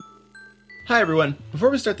Hi everyone. Before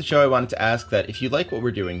we start the show, I wanted to ask that if you like what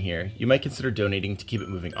we're doing here, you might consider donating to keep it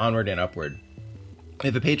moving onward and upward. We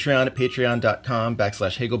have a Patreon at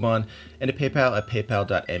patreon.com/Hagelbon and a PayPal at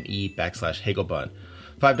paypal.me/Hagelbon.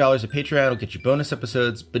 $5 a Patreon will get you bonus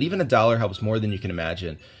episodes, but even $1 helps more than you can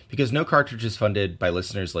imagine, because No Cartridge is funded by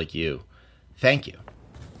listeners like you. Thank you.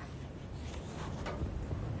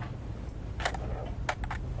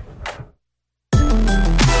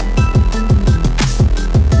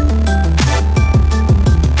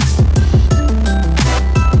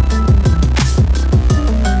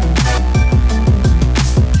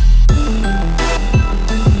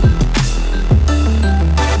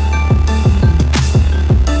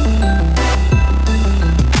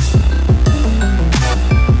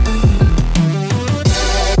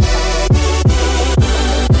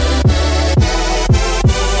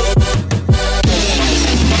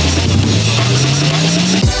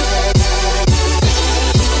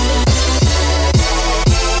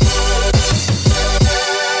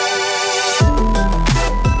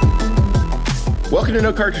 Welcome to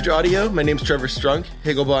No Cartridge Audio. My name's Trevor Strunk,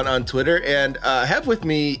 Hagelbon on Twitter, and I have with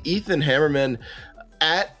me Ethan Hammerman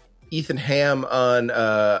at Ethan Ham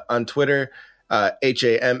on Twitter,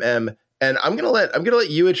 HAMM. And I'm gonna let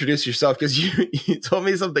you introduce yourself because you told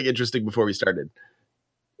me something interesting before we started.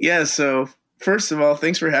 Yeah. So first of all,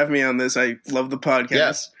 thanks for having me on this. I love the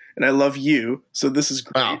podcast and I love you. So this is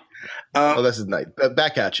great. Wow. This is nice.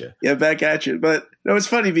 Back at you. Yeah, back at you. But no, it's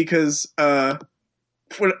funny because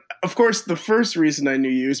of course, the first reason I knew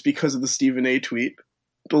you is because of the Stephen A. tweet,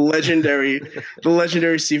 the legendary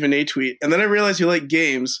Stephen A. tweet. And then I realized you like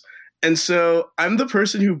games. And so I'm the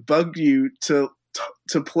person who bugged you to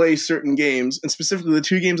play certain games. And specifically the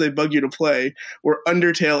two games I bugged you to play were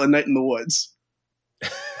Undertale and Night in the Woods,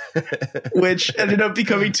 which ended up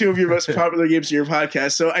becoming two of your most popular games in your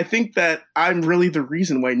podcast. So I think that I'm really the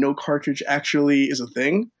reason why No Cartridge actually is a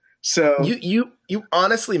thing. So you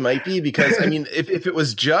honestly might be, because I mean, if it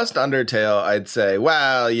was just Undertale, I'd say,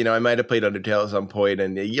 wow, I might have played Undertale at some point,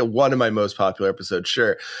 and one of my most popular episodes,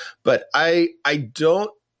 sure. But I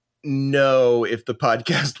don't know if the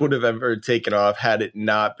podcast would have ever taken off had it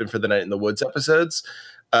not been for the Night in the Woods episodes.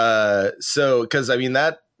 So because I mean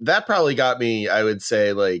that probably got me, I would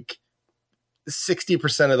say, like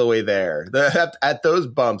 60% of the way there. At those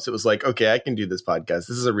bumps, it was like, okay, I can do this podcast.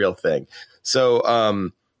 This is a real thing.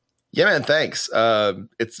 So yeah, man, thanks.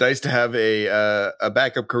 It's nice to have a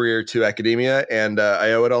backup career to academia, and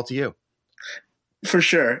I owe it all to you. For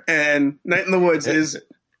sure. And Night in the Woods is,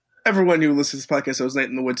 everyone who listens to this podcast knows Night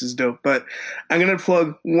in the Woods is dope. But I'm going to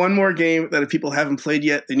plug one more game that if people haven't played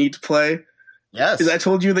yet, they need to play. Yes. Because I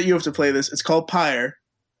told you that you have to play this. It's called Pyre.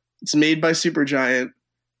 It's made by Supergiant.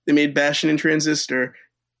 They made Bastion and Transistor,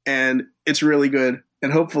 and it's really good.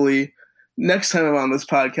 And hopefully next time I'm on this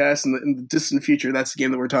podcast in the distant future, that's the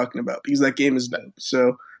game that we're talking about, because that game is dope.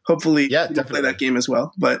 So hopefully you can play that game as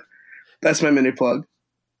well. But that's my mini plug.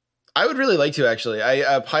 I would really like to, actually.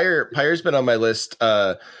 Pyre's been on my list.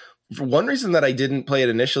 For one reason that I didn't play it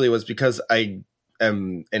initially was because I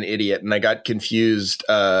am an idiot and I got confused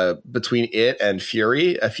between it and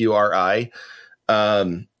Fury, Furi.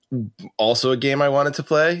 Also a game I wanted to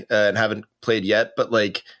play and haven't played yet, but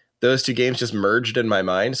like those two games just merged in my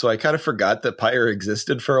mind, so I kind of forgot that Pyre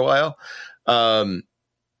existed for a while.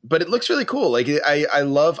 But it looks really cool. Like I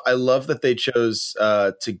love that they chose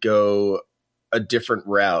to go a different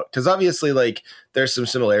route, because obviously, like, there's some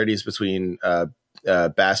similarities between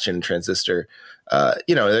Bastion and Transistor.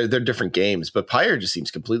 They're different games, but Pyre just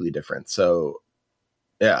seems completely different. So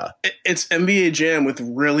yeah, it's NBA Jam with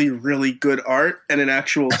really, really good art and an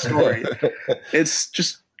actual story. It's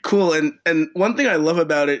just cool. And one thing I love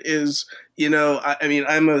about it is, I mean,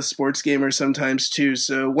 I'm a sports gamer sometimes too.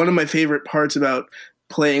 So one of my favorite parts about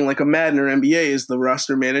playing like a Madden or NBA is the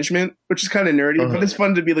roster management, which is kind of nerdy, but it's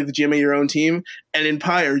fun to be like the GM of your own team. And in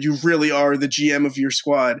Pyre, you really are the GM of your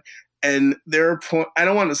squad. And I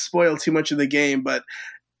don't want to spoil too much of the game, but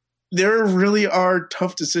there really are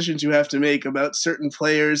tough decisions you have to make about certain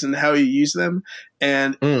players and how you use them.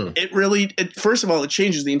 And first of all, it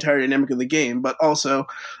changes the entire dynamic of the game, but also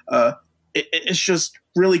it's just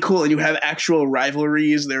really cool. And you have actual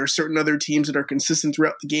rivalries. There are certain other teams that are consistent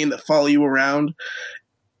throughout the game that follow you around.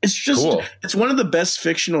 It's just cool. It's one of the best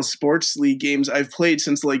fictional sports league games I've played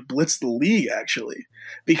since like Blitz the League, actually.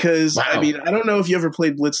 Because, wow. I mean, I don't know if you ever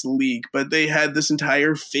played Blitz the League, but they had this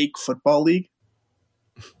entire fake football league.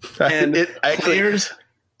 And players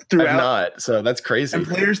throughout, so that's crazy. And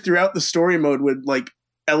players throughout the story mode would like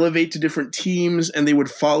elevate to different teams, and they would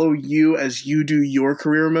follow you as you do your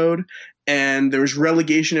career mode. And there was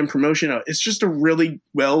relegation and promotion. It's just a really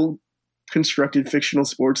well constructed fictional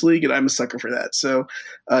sports league, and I'm a sucker for that. So,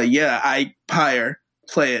 Pyre,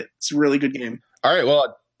 play it. It's a really good game. All right,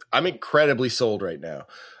 well, I'm incredibly sold right now.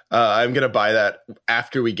 I'm gonna buy that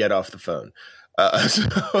after we get off the phone.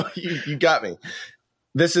 So you got me.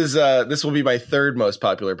 This will be my third most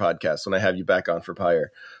popular podcast when I have you back on for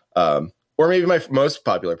Pyre, or maybe my most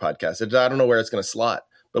popular podcast. I don't know where it's going to slot,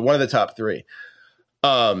 but one of the top three.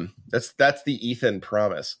 That's the Ethan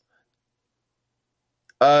promise.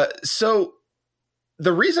 So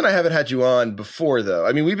the reason I haven't had you on before, though,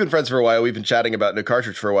 I mean, we've been friends for a while. We've been chatting about No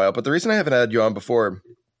Cartridge for a while, but the reason I haven't had you on before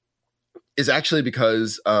is actually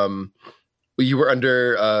because you were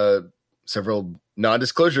under several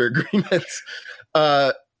non-disclosure agreements.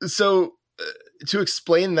 So to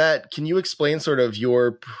explain that, can you explain sort of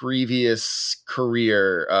your previous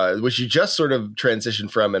career, which you just sort of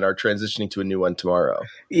transitioned from and are transitioning to a new one tomorrow?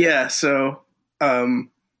 Yeah, so I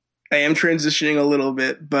am transitioning a little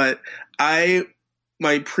bit, but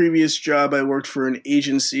my previous job, I worked for an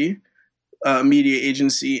agency, media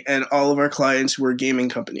agency, and all of our clients were gaming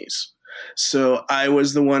companies. So I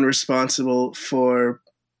was the one responsible for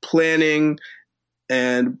planning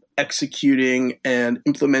and executing and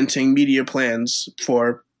implementing media plans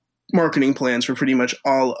for marketing plans for pretty much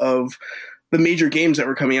all of the major games that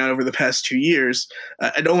were coming out over the past 2 years.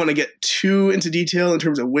 I don't want to get too into detail in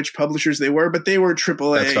terms of which publishers they were, but they were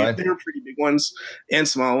AAA. They were pretty big ones and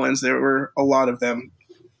small ones. There were a lot of them.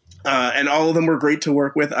 And all of them were great to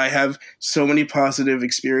work with. I have so many positive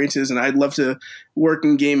experiences, and I'd love to work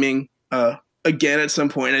in gaming again at some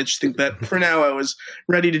point. I just think that for now I was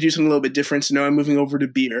ready to do something a little bit different. So now I'm moving over to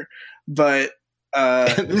beer. But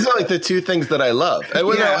these are like the two things that I love. I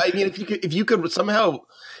mean, if you could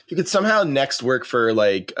somehow next work for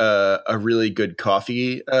like a really good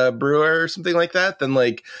coffee brewer or something like that, then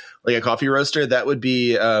like a coffee roaster, that would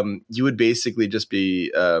be you would basically just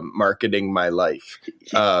be marketing my life.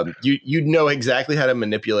 You know exactly how to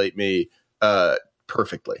manipulate me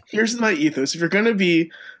perfectly. Here's my ethos: if you're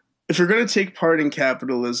going to take part in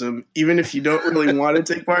capitalism, even if you don't really want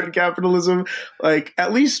to take part in capitalism, like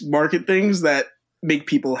at least market things that make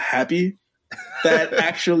people happy, that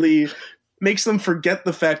actually makes them forget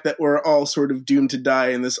the fact that we're all sort of doomed to die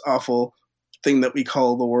in this awful thing that we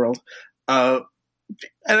call the world. And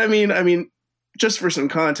I mean, just for some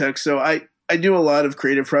context, so I do a lot of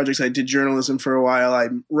creative projects. I did journalism for a while.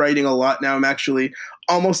 I'm writing a lot now. I'm actually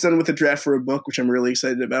almost done with a draft for a book, which I'm really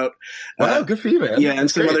excited about. Wow, good for you, man. Yeah,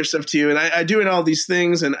 and some other stuff too. And I do in all these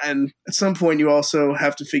things. And at some point, you also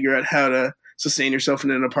have to figure out how to sustain yourself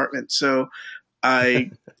in an apartment. So I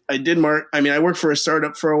worked for a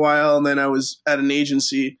startup for a while, and then I was at an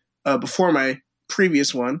agency before my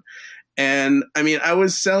previous one. And I mean, I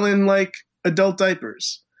was selling like adult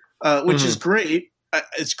diapers, which is great.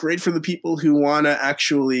 It's great for the people who want to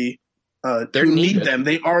actually need them.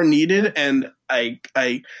 They are needed, and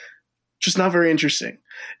I just not very interesting.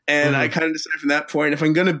 And I kind of decided from that point, if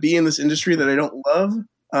I'm going to be in this industry that I don't love,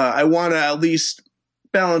 I want to at least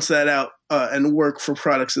balance that out and work for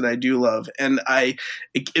products that I do love. And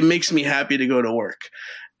it makes me happy to go to work.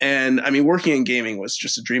 And I mean, working in gaming was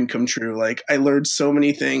just a dream come true. Like I learned so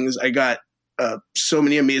many things. I got so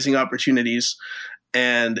many amazing opportunities.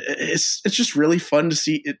 And it's just really fun to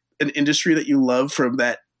see an industry that you love from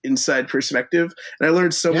that inside perspective. And I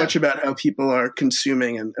learned so much about how people are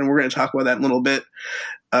consuming, and we're going to talk about that in a little bit.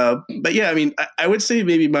 But yeah, I mean, I would say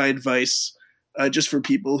maybe my advice just for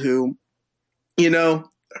people who,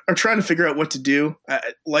 are trying to figure out what to do.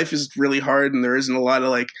 Life is really hard, and there isn't a lot of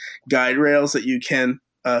like guide rails that you can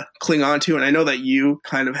cling on to. And I know that you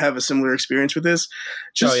kind of have a similar experience with this.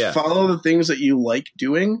 Just follow the things that you like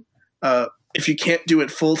doing. If you can't do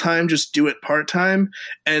it full time, just do it part time.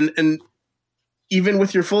 And even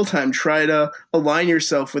with your full time, try to align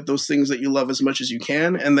yourself with those things that you love as much as you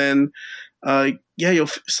can. And then, you'll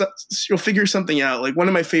figure something out. Like one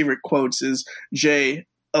of my favorite quotes is Jay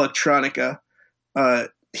Electronica.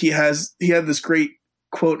 He had this great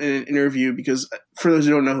quote in an interview, because for those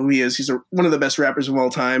who don't know who he is, he's one of the best rappers of all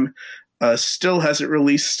time. Still hasn't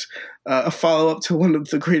released a follow-up to one of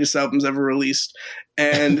the greatest albums ever released.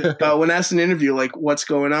 And when asked in an interview, like, what's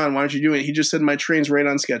going on? Why aren't you doing it? He just said, my train's right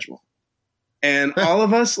on schedule. And all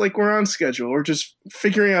of us, like, we're on schedule. We're just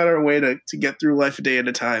figuring out our way to get through life a day at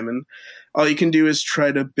a time. And all you can do is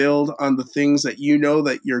try to build on the things that you know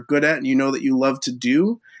that you're good at and you know that you love to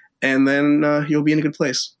do. And then you'll be in a good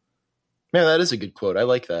place. Man, that is a good quote. I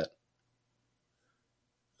like that.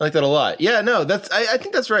 I like that a lot. Yeah, no, I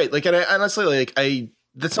think that's right. Like, and I honestly,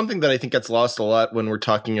 that's something that I think gets lost a lot when we're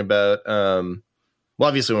talking about,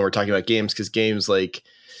 obviously when we're talking about games, because games, like,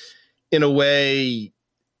 in a way,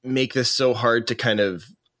 make this so hard to kind of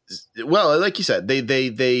well, like you said,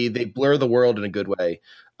 they blur the world in a good way.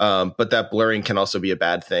 But that blurring can also be a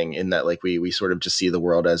bad thing in that like we sort of just see the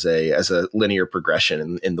world as a linear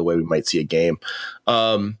progression in the way we might see a game.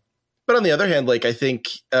 But on the other hand, like I think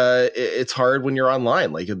it's hard when you're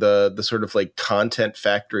online. Like the sort of like content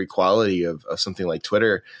factory quality of something like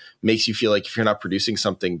Twitter makes you feel like if you're not producing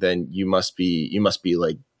something, then you must be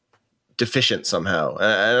like deficient somehow.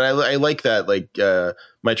 And I like that, like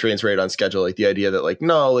my train's right on schedule, like the idea that like,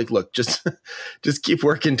 no, like, look, just keep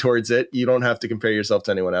working towards it. You don't have to compare yourself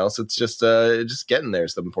to anyone else. It's just getting there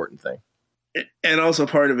is the important thing. And also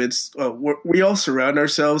part of it's we all surround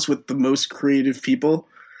ourselves with the most creative people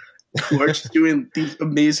who are just doing these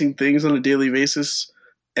amazing things on a daily basis.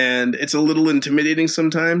 And it's a little intimidating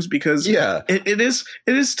sometimes because it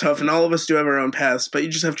is tough, and all of us do have our own paths, but you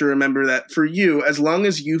just have to remember that for you, as long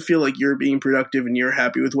as you feel like you're being productive and you're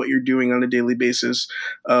happy with what you're doing on a daily basis,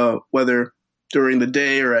 whether during the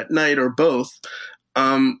day or at night or both,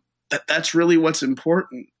 that's really what's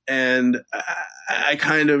important. And I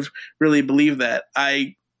kind of really believe that.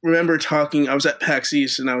 I remember I was at PAX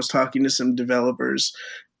East and I was talking to some developers,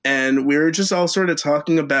 and we were just all sort of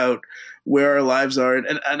talking about where our lives are.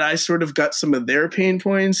 And I sort of got some of their pain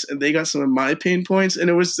points and they got some of my pain points.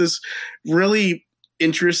 And it was this really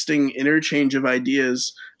interesting interchange of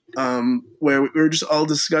ideas where we were just all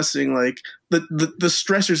discussing like the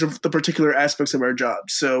stressors of the particular aspects of our job.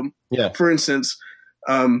 So for instance,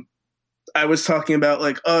 I was talking about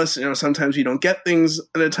like us, sometimes we don't get things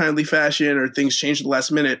in a timely fashion or things change at the last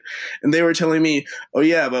minute. And they were telling me, oh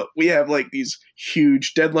yeah, but we have like these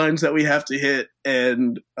huge deadlines that we have to hit.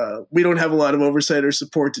 And we don't have a lot of oversight or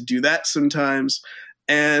support to do that sometimes.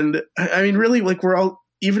 And I mean, really, like we're all,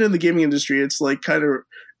 even in the gaming industry, it's like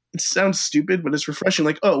it sounds stupid, but it's refreshing.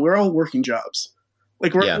 Like, oh, we're all working jobs.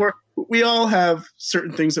 Like we all have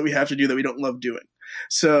certain things that we have to do that we don't love doing.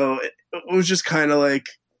 So it was just kind of like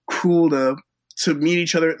cool to meet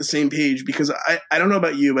each other at the same page, because I don't know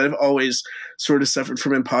about you, but I've always sort of suffered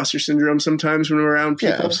from imposter syndrome sometimes when we're around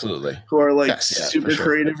people who are like super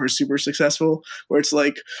creative or super successful, where it's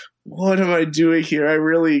like, what am I doing here? I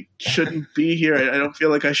really shouldn't be here. I don't feel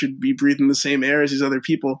like I should be breathing the same air as these other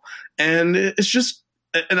people. And it's just,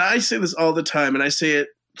 and I say this all the time, and I say it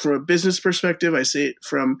from a business perspective, I say it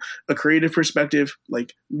from a creative perspective,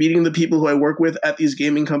 like meeting the people who I work with at these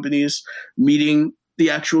gaming companies, meeting the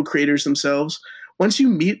actual creators themselves. Once you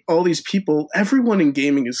meet all these people, everyone in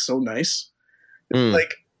gaming is so nice.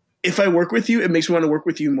 Like if I work with you, it makes me want to work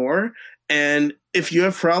with you more. And if you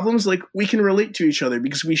have problems, like we can relate to each other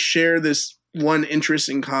because we share this one interest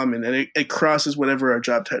in common, and it crosses whatever our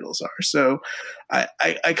job titles are. So I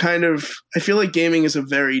feel like gaming is a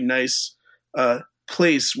very nice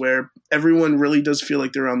place where everyone really does feel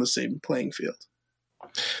like they're on the same playing field.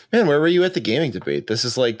 Man, where were you at the gaming debate? This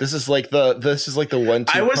is like the 1-2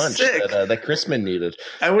 punch that Chrisman needed.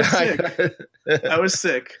 I was sick. I was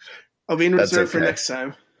sick. I'll be in reserve for next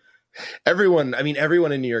time. Everyone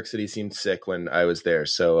in New York City seemed sick when I was there.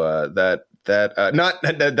 So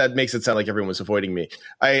that makes it sound like everyone was avoiding me.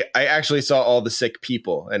 I actually saw all the sick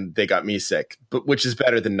people and they got me sick, but which is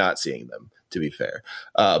better than not seeing them, to be fair.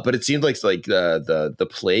 But it seemed like the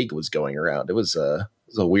plague was going around. It was a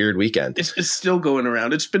weird weekend. It's still going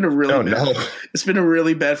around. It's been a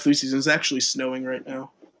really bad flu season. It's actually snowing right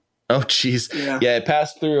now. Oh geez. Yeah, it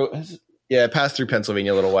passed through. Yeah, it passed through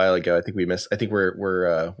Pennsylvania a little while ago. I think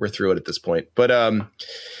we're through it at this point. But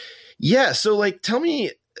so like tell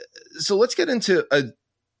me, so let's get into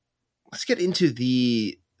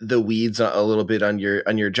the weeds a little bit on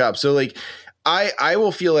your job. So like I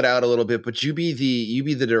will feel it out a little bit, but you be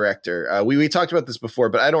the director. We talked about this before,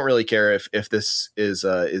 but I don't really care if this is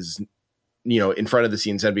in front of the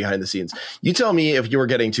scenes and behind the scenes. You tell me if you were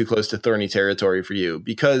getting too close to thorny territory for you,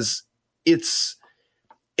 because it's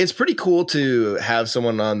pretty cool to have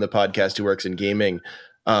someone on the podcast who works in gaming.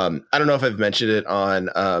 I don't know if I've mentioned it on.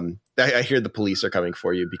 I hear the police are coming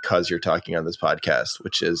for you because you're talking on this podcast,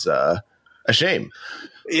 which is a shame.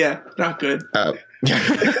 Yeah, not good. But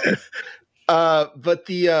I've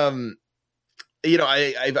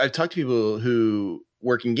talked to people who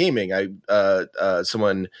work in gaming.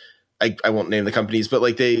 Someone, I won't name the companies, but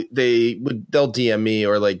like they'll DM me,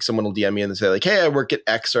 or like someone will DM me and they say like, hey, I work at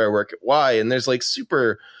X or I work at Y. And there's like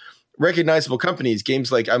super recognizable companies,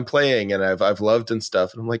 games like I'm playing and I've loved and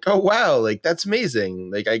stuff. And I'm like, oh wow, like that's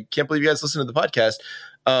amazing. Like, I can't believe you guys listen to the podcast.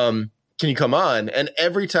 Can you come on? And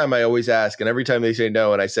every time I always ask, and every time they say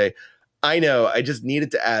no, and I say, I know, I just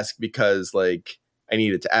needed to ask because like I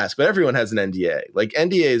needed to ask, but everyone has an NDA. Like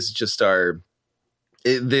NDAs just are,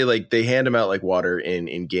 they hand them out like water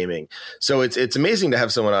in gaming. So it's amazing to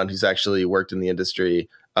have someone on who's actually worked in the industry.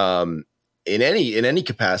 in any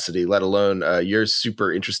capacity, let alone your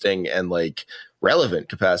super interesting and like relevant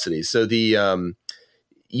capacity. So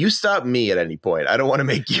you stop me at any point. I don't want to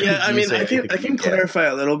make you. Yeah, I mean, I can clarify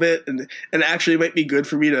a little bit, and actually, it might be good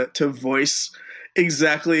for me to voice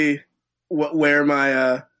exactly where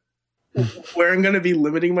my where I'm going to be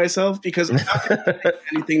limiting myself, because I'm not going to do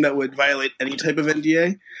anything that would violate any type of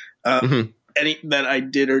NDA. Any that I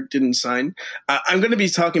did or didn't sign. I'm going to be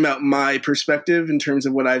talking about my perspective in terms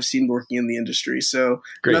of what I've seen working in the industry. So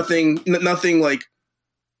Great. nothing like,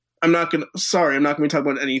 I'm not going to be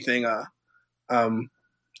talking about anything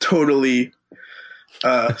totally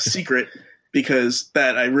secret, because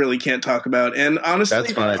that I really can't talk about. And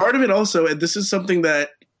honestly, part of it also, and this is something that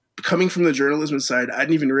coming from the journalism side, I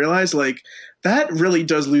didn't even realize, like, that really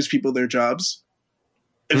does lose people their jobs.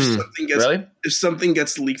 If something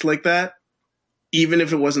gets leaked like that, even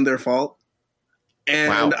if it wasn't their fault.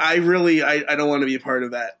 And I don't want to be a part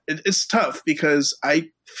of that. It's tough, because I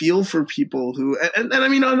feel for people who, and I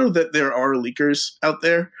mean, I know that there are leakers out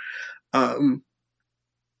there.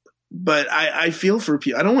 But I feel for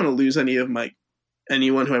people. I don't want to lose anyone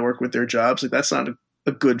who I work with their jobs. Like, that's not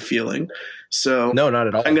a good feeling. So no, not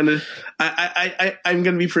at all. I'm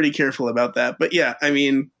gonna be pretty careful about that. But yeah, I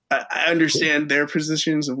mean, I understand their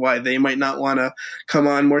positions of why they might not want to come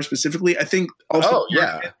on more specifically. I think also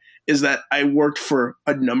is that I worked for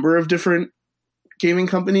a number of different gaming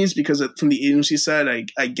companies, because from the agency side,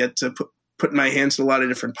 I get to put my hands in a lot of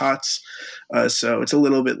different pots. So it's a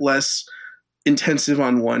little bit less intensive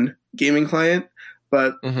on one gaming client.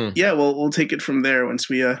 But yeah, we'll take it from there once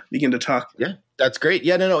we begin to talk. Yeah, that's great.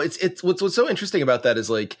 Yeah, no, it's what's so interesting about that is,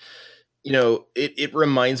 like, you know, it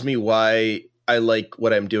reminds me why I like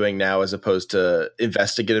what I'm doing now as opposed to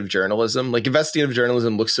investigative journalism. Like, investigative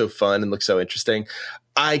journalism looks so fun and looks so interesting.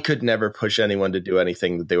 I could never push anyone to do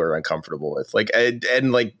anything that they were uncomfortable with. Like,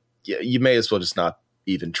 and like, you may as well just not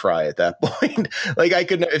even try at that point. Like, I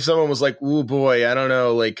could, if someone was like, "Ooh, boy, I don't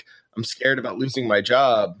know, like, I'm scared about losing my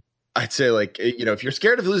job," I'd say, like, you know, if you're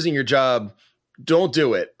scared of losing your job, don't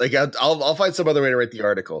do it. Like, I'll find some other way to write the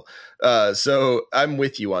article. So I'm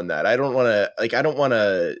with you on that. I don't want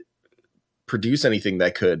to produce anything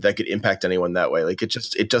that could impact anyone that way. Like, it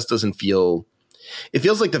just doesn't feel, it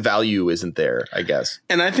feels like the value isn't there, I guess.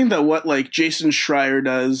 And I think that what, like, Jason Schreier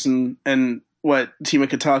does and what team at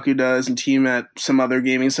Kotaku does and team at some other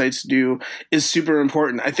gaming sites do is super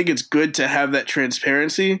important. I think it's good to have that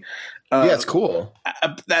transparency. Yeah, it's cool.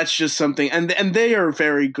 That's just something, and they are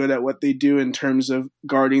very good at what they do in terms of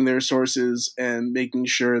guarding their sources and making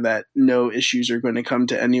sure that no issues are going to come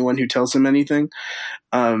to anyone who tells them anything.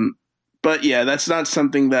 But yeah, that's not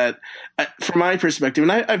something that, from my perspective,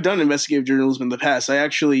 and I've done investigative journalism in the past. I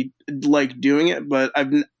actually like doing it, but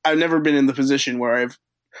I've never been in the position where I've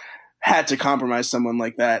had to compromise someone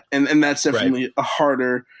like that, and that's definitely a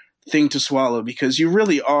harder thing to swallow, because you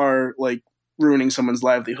really are, like, ruining someone's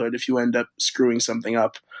livelihood if you end up screwing something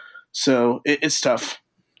up. So it's tough.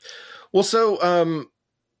 Well, so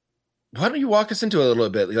why don't you walk us into it a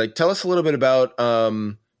little bit? Like, tell us a little bit about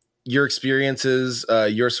your experiences,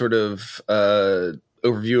 your sort of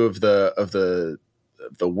overview of the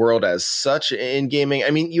world as such in gaming.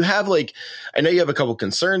 I mean, you have, like, I know you have a couple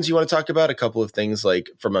concerns you want to talk about, a couple of things, like,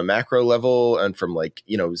 from a macro level and from, like,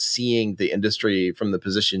 you know, seeing the industry from the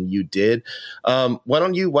position you did. Why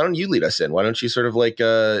don't you lead us in? Why don't you sort of, like,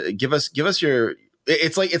 give us your,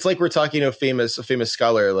 it's like we're talking to a famous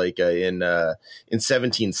scholar, like, in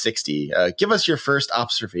 1760. Give us your first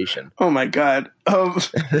observation. Oh my God.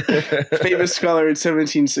 Famous scholar in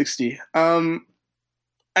 1760. I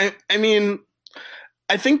mean,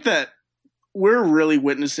 I think that we're really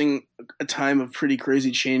witnessing a time of pretty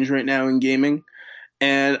crazy change right now in gaming.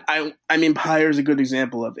 And I mean, Pyre is a good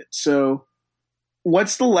example of it. So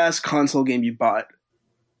what's the last console game you bought?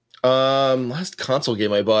 Last console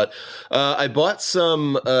game I bought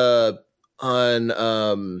some on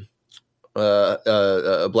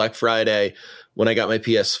Black Friday when I got my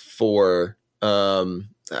PS4.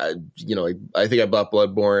 You know, I think I bought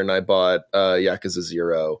Bloodborne. I bought Yakuza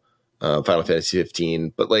 0. Final Fantasy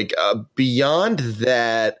 15, but, like, beyond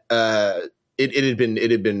that, it had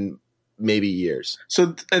been maybe years.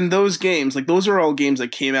 So, and those games, like, those are all games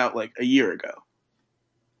that came out, like, a year ago.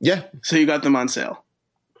 Yeah. So you got them on sale.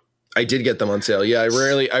 I did get them on sale. Yeah, I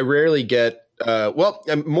rarely get. Well,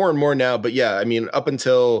 more and more now, but yeah, I mean, up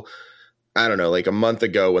until, I don't know, like a month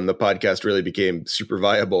ago when the podcast really became super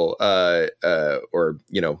viable, or,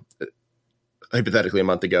 you know, hypothetically a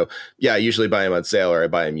month ago, yeah, I usually buy them on sale or I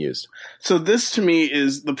buy them used. So this, to me,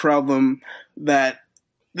 is the problem that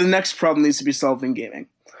the next problem needs to be solved in gaming.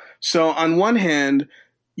 So on one hand,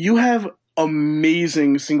 you have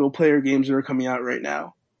amazing single player games that are coming out right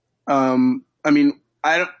now. I mean,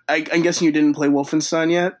 I'm guessing you didn't play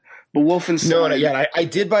Wolfenstein yet, but Wolfenstein. No, yeah, I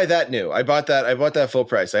did buy that new. I bought that full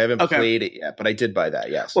price. I haven't played it yet, but I did buy that.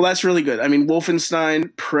 Yes. Well, that's really good. I mean,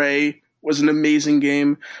 Wolfenstein, Prey was an amazing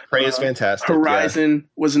game. Prey is fantastic. Horizon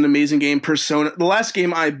was an amazing game. Persona. The last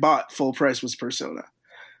game I bought full price was Persona.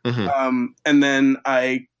 Mm-hmm. And then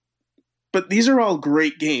but these are all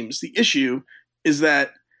great games. The issue is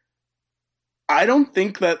that I don't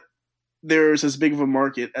think that there's as big of a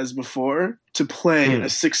market as before to play a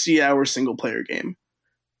 60-hour single player game,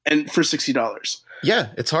 and for $60. Yeah,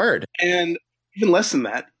 it's hard. And even less than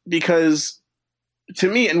that, because to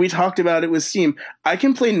me, and we talked about it with Steam, I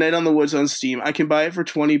can play Night on the Woods on Steam. I can buy it for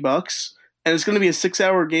 $20, and it's going to be a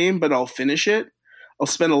 6-hour game, but I'll finish it. I'll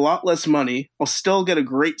spend a lot less money. I'll still get a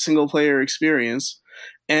great single player experience,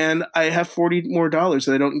 and I have $40 more that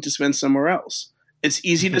I don't need to spend somewhere else. It's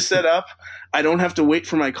easy to set up. I don't have to wait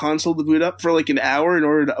for my console to boot up for like an hour in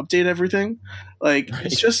order to update everything. Like,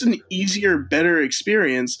 it's just an easier, better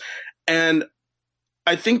experience. And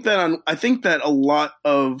I think that a lot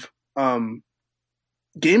of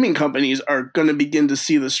gaming companies are going to begin to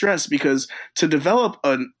see the stress, because to develop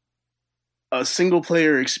a single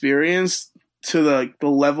player experience to the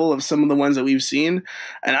level of some of the ones that we've seen,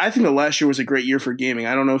 and I think the last year was a great year for gaming.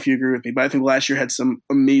 I don't know if you agree with me, but I think last year had some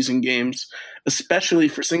amazing games, especially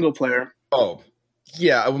for single player. Oh,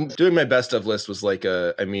 yeah, doing my best of list was like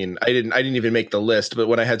I didn't even make the list, but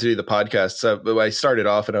when I had to do the podcast, so I started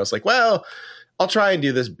off and I was like, well, I'll try and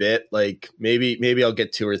do this bit. Like maybe I'll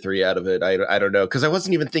get 2 or 3 out of it. I don't know, because I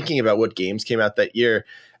wasn't even thinking about what games came out that year.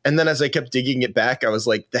 And then as I kept digging it back, I was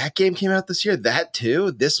like, that game came out this year, that too,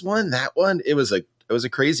 this one, that one. It was a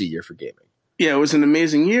crazy year for gaming. Yeah, it was an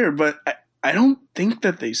amazing year, but I don't think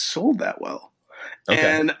that they sold that well.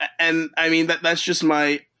 Okay. And I mean that's just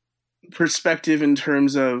my perspective in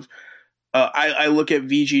terms of I look at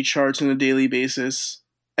VG charts on a daily basis.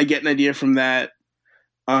 I get an idea from that.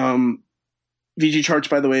 VG charts,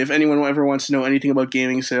 by the way, if anyone ever wants to know anything about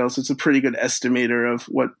gaming sales, it's a pretty good estimator of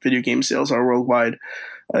what video game sales are worldwide.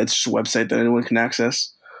 It's just a website that anyone can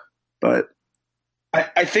access. But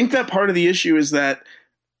I think that part of the issue is that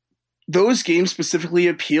those games specifically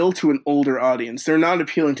appeal to an older audience. They're not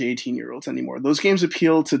appealing to 18-year-olds anymore. Those games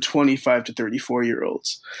appeal to 25 to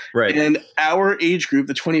 34-year-olds. Right. And our age group,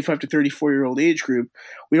 the 25 to 34-year-old age group,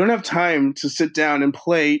 we don't have time to sit down and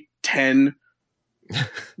play 10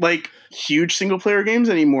 like huge single player games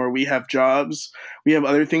anymore. We have jobs. We have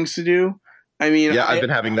other things to do. I mean, yeah, I've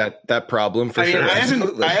been having that problem for sure. I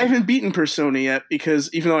haven't beaten Persona yet,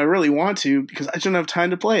 because even though I really want to, because I don't have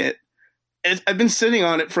time to play it. I've been sitting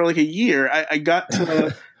on it for like a year. I got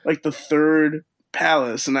to like the 3rd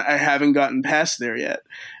palace, and I haven't gotten past there yet.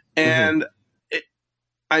 And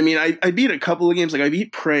I beat a couple of games. Like I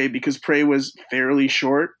beat Prey because Prey was fairly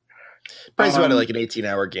short. Prey's about like an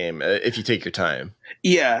 18-hour game if you take your time.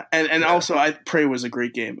 Yeah, and also Prey was a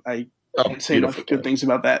great game. I can't say enough good things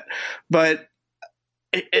about that. But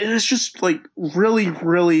it's just like really,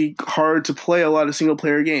 really hard to play a lot of single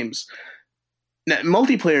player games. Now,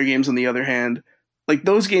 multiplayer games, on the other hand, like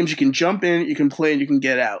those games you can jump in, you can play, and you can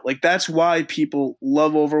get out. Like that's why people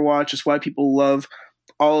love Overwatch. It's why people love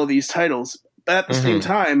all of these titles. But at the same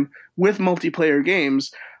time, with multiplayer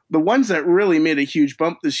games, the ones that really made a huge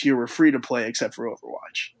bump this year were free to play, except for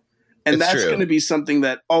Overwatch. And that's going to be something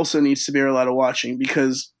that also needs to bear a lot of watching,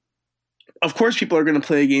 because of course people are going to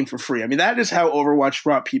play a game for free. I mean, that is how Overwatch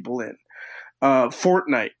brought people in.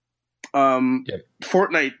 Fortnite.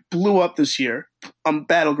 Fortnite blew up this year.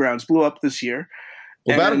 Battlegrounds blew up this year.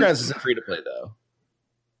 Well, Battlegrounds isn't free to play though.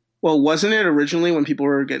 Well, wasn't it originally when people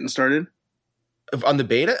were getting started? On the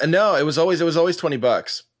beta? No, it was always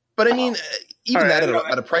 $20. But I mean, even that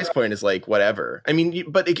at a price point is like whatever. I mean,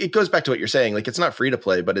 but it goes back to what you're saying. Like, it's not free to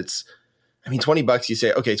play, but it's, I mean, $20. You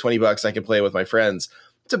say, okay, $20, I can play with my friends.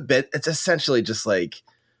 It's essentially just like,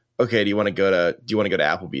 okay, do you want to go to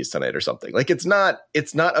Applebee's tonight or something? Like, it's not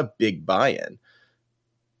a big buy-in.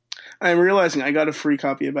 I'm realizing I got a free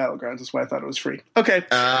copy of Battlegrounds. That's why I thought it was free. Okay. Okay.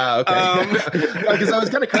 Because I was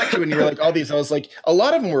going to correct you when you were like, all these. I was like, a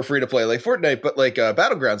lot of them were free to play, like Fortnite, but like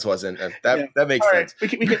Battlegrounds wasn't. And that makes sense.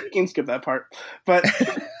 Right. We can skip that part. But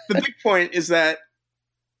the big point is that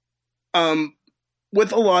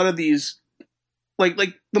with a lot of these, like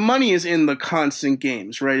the money is in the constant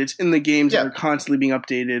games, right? It's in the games that are constantly being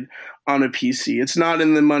updated on a PC. It's not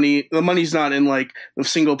in the money. The money's not in like the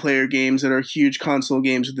single player games that are huge console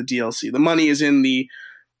games with the DLC. The money is in the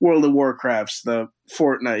World of Warcrafts, the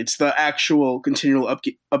Fortnites, the actual continual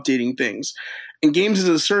updating things. And games as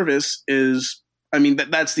a service is, I mean,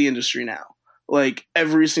 that's the industry now. like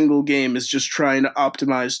every single game is just trying to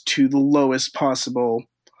optimize to the lowest possible.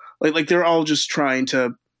 Like they're all just trying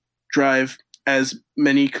to drive as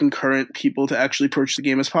many concurrent people to actually purchase the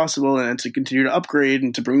game as possible, and to continue to upgrade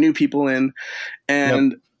and to bring new people in.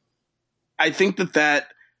 And I think that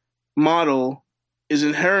model is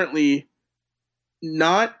inherently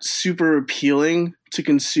not super appealing to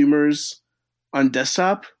consumers on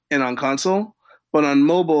desktop and on console, but on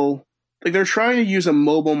mobile, like they're trying to use a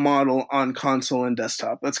mobile model on console and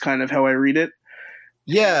desktop. That's kind of how I read it.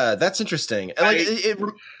 Yeah, that's interesting.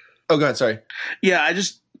 And oh, go ahead. Sorry. Yeah,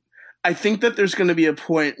 I think that there's going to be a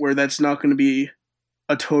point where that's not going to be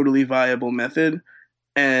a totally viable method,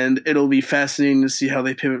 and it'll be fascinating to see how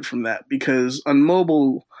they pivot from that, because on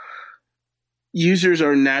mobile, users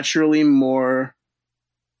are naturally more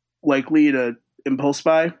likely to impulse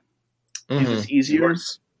buy. It's easier.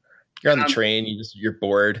 You're on the train, you're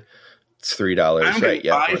bored. It's $3, I'm right?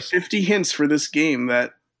 Yeah, buy 50 hints for this game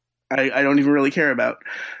that I don't even really care about.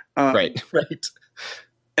 Right.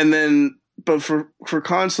 And then, but for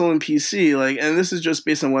console and PC, like, and this is just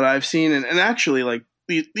based on what I've seen, and actually, like,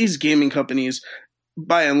 these gaming companies,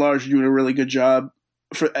 by and large, are doing a really good job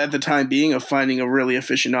at the time being of finding a really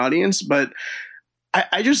efficient audience. But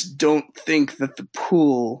I just don't think that the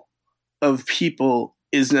pool of people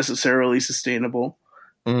is necessarily sustainable.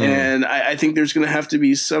 And I think there's going to have to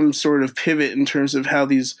be some sort of pivot in terms of how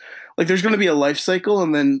these, like, there's going to be a life cycle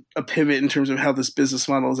and then a pivot in terms of how this business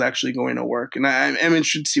model is actually going to work. And I'm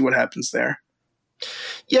interested to see what happens there.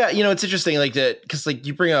 Yeah, it's interesting, like that, because like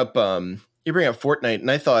you bring up Fortnite,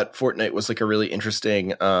 and I thought Fortnite was like a really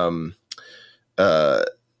interesting, as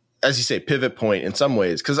you say, pivot point in some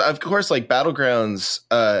ways, because of course, like Battlegrounds,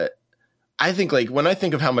 I think, like, when I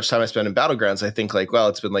think of how much time I spend in Battlegrounds, I think like, well,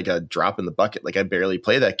 it's been like a drop in the bucket. Like, I barely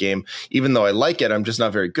play that game, even though I like it. I'm just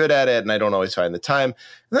not very good at it, and I don't always find the time.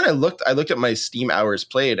 And then I looked at my Steam hours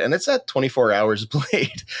played, and it's at 24 hours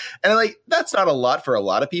played. And like, that's not a lot for a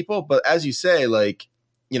lot of people, but as you say, like,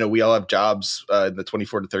 we all have jobs in the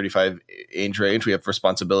 24 to 35 age range. We have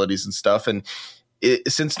responsibilities and stuff, and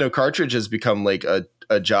since no cartridge has become like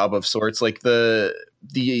a job of sorts, like the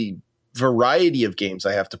variety of games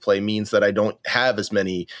I have to play means that I don't have as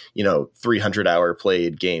many, 300-hour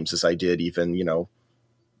played games as I did even,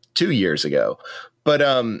 2 years ago. But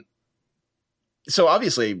so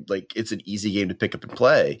obviously, like, it's an easy game to pick up and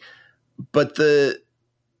play. But the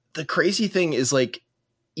crazy thing is, like,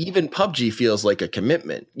 even PUBG feels like a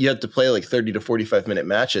commitment. You have to play like 30 to 45 minute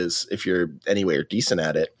matches if you're anywhere decent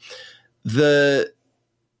at it.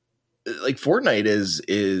 Like Fortnite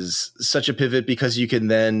is such a pivot because you can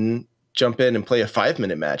then jump in and play a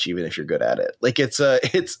 5-minute match even if you're good at it. Like, it's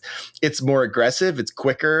more aggressive, it's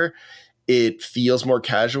quicker, it feels more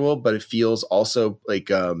casual, but it feels also like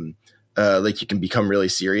you can become really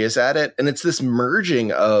serious at it. And it's this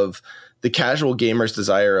merging of the casual gamer's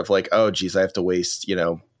desire of like, oh geez, I have to waste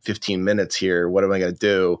 15 minutes here, what am I going to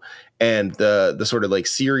do? And the sort of like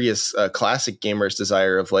serious classic gamer's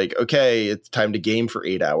desire of like, okay, it's time to game for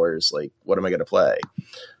 8 hours, like, what am I going to play?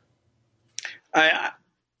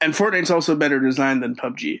 And Fortnite's also better designed than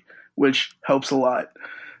PUBG, which helps a lot.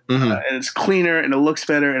 And it's cleaner, and it looks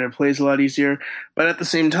better, and it plays a lot easier. But at the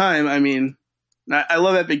same time, I mean, I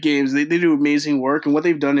love Epic Games. They do amazing work, and what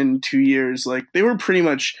they've done in 2 years, like, they were pretty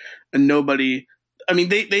much a nobody. I mean,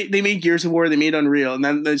 they made Gears of War, they made Unreal, and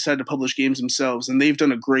then they decided to publish games themselves, and they've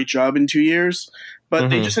done a great job in 2 years. But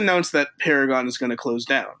they just announced that Paragon is going to close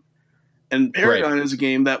down. And Paragon is a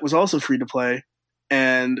game that was also free to play,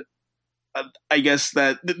 and I guess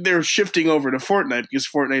that they're shifting over to Fortnite because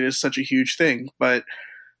Fortnite is such a huge thing. But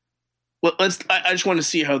I just want to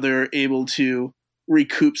see how they're able to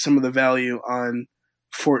recoup some of the value on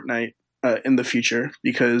Fortnite in the future,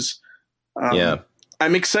 because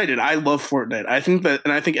I'm excited. I love Fortnite. I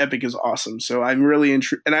think Epic is awesome. So I'm really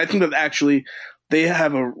intrigued, and I think that actually they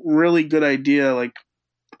have a really good idea. Like,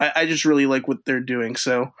 I just really like what they're doing.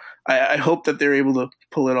 So I hope that they're able to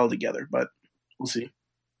pull it all together, but we'll see.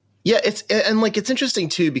 Yeah, it's interesting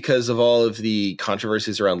too because of all of the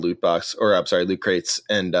controversies around loot crates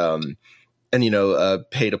and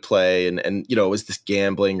pay to play and is this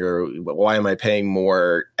gambling, or why am I paying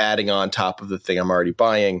more adding on top of the thing I'm already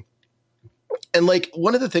buying? And like,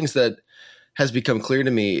 one of the things that has become clear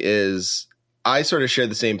to me is I sort of share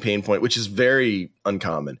the same pain point, which is very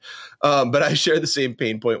uncommon. But I share the same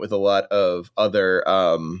pain point with a lot of other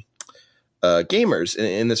gamers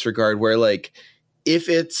in this regard, where like, if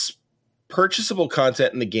it's purchasable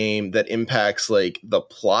content in the game that impacts like the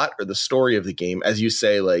plot or the story of the game, as you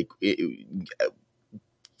say, like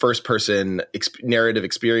first person narrative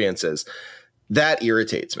experiences, that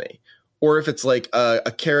irritates me. or if it's like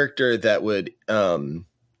a character that would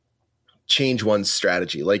change one's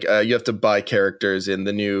strategy. Like you have to buy characters in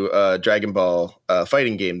the new Dragon Ball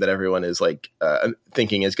fighting game that everyone is like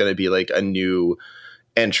thinking is going to be like a new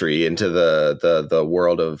entry into the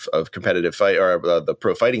world of competitive fight or the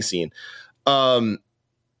pro fighting scene.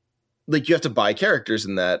 Like you have to buy characters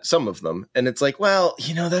in that, some of them, and it's like, well,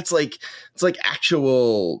 that's like, it's like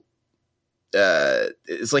actual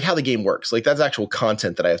it's like how the game works. Like that's actual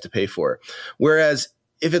content that I have to pay for. Whereas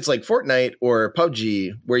if it's like Fortnite or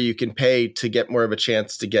PUBG, where you can pay to get more of a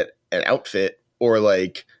chance to get an outfit or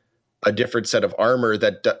like a different set of armor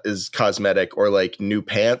that is cosmetic, or like new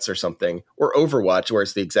pants or something, or Overwatch where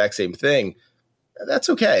it's the exact same thing, that's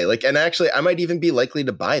okay. Like, and actually I might even be likely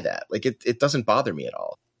to buy that. Like it doesn't bother me at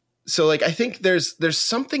all. So like, I think there's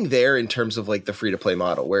something there in terms of like the free to play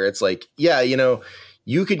model where it's like, yeah,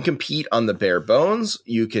 you can compete on the bare bones,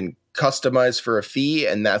 you can customize for a fee,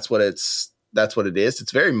 and that's what it is.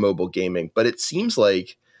 It's very mobile gaming, but it seems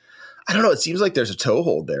like, I don't know, it seems like there's a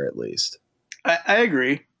toehold there at least. I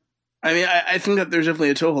agree. I mean, I think that there's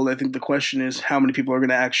definitely a toehold. I think the question is how many people are going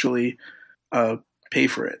to actually pay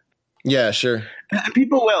for it. Yeah, sure. And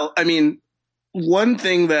people will. I mean, one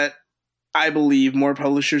thing that I believe more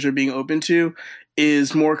publishers are being open to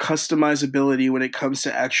is more customizability when it comes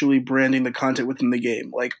to actually branding the content within the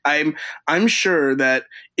game. Like I'm sure that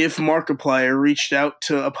if Markiplier reached out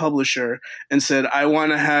to a publisher and said, I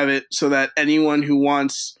want to have it so that anyone who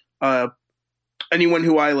wants anyone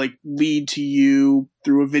who I like lead to you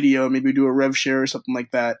through a video, maybe do a rev share or something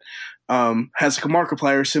like that, has like a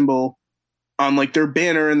Markiplier symbol on like their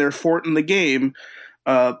banner and their fort in the game.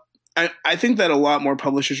 I think that a lot more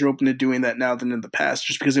publishers are open to doing that now than in the past,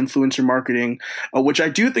 just because influencer marketing, which I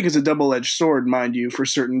do think is a double-edged sword, mind you, for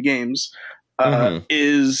certain games,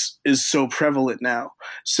 is so prevalent now.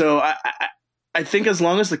 So I think as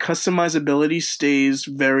long as the customizability stays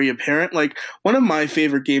very apparent, like one of my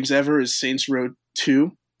favorite games ever is Saints Row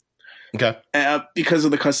 2. Okay. Because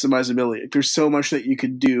of the customizability. There's so much that you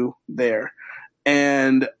could do there.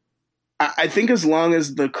 And I think as long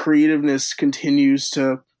as the creativeness continues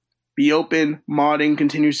to be open, modding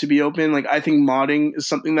continues to be open, like I think modding is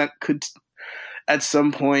something that could at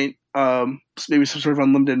some point, maybe some sort of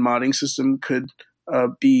unlimited modding system could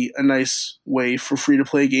be a nice way for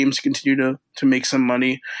free-to-play games to continue to make some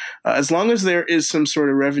money. As long as there is some sort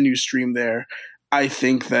of revenue stream there, I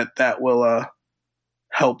think that will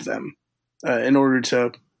help them in order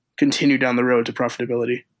to continue down the road to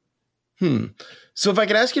profitability. So if I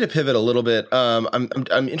could ask you to pivot a little bit,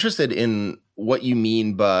 I'm interested in what you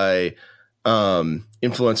mean by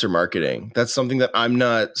influencer marketing. That's something that I'm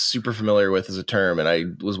not super familiar with as a term, and I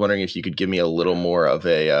was wondering if you could give me a little more of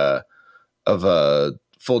a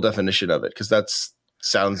full definition of it, because that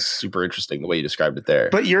sounds super interesting the way you described it there.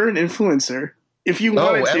 But you're an influencer. If you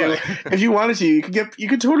wanted to, you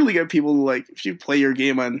could totally get people to, like, if you play your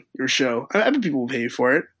game on your show, I bet people will pay you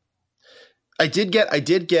for it. I did get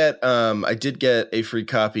a free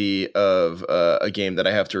copy of a game that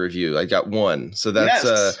I have to review. I got one, so that's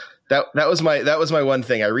that was my one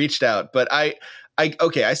thing. I reached out, but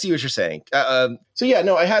okay, I see what you're saying. So yeah,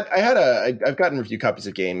 no, I've gotten review copies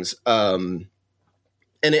of games, and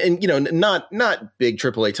not big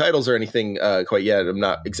AAA titles or anything quite yet. I'm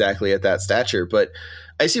not exactly at that stature, but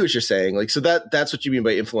I see what you're saying. Like, so that's what you mean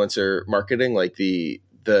by influencer marketing, like the.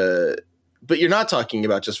 But you're not talking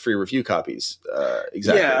about just free review copies,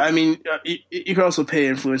 exactly. Yeah, I mean, you can also pay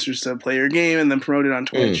influencers to play your game and then promote it on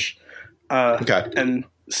Twitch, and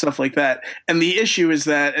stuff like that. And the issue is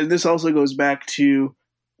that, and this also goes back to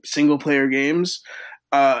single player games,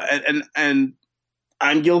 and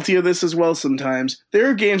I'm guilty of this as well sometimes. There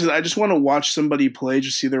are games that I just want to watch somebody play,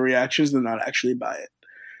 just see their reactions, and not actually buy it.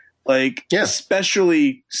 Like,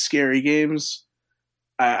 especially scary games.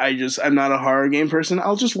 I'm not a horror game person.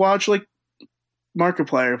 I'll just watch, like,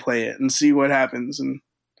 Markiplier play it and see what happens, and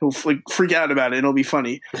he'll freak out about it. It'll be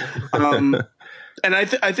funny. And I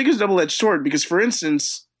think it's a double-edged sword because, for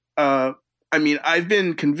instance, I mean, I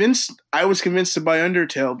was convinced to buy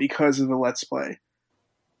Undertale because of the Let's Play.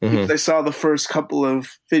 Because I saw the first couple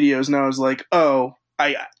of videos and I was like, oh,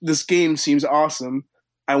 this game seems awesome.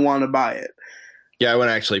 I want to buy it. Yeah, I want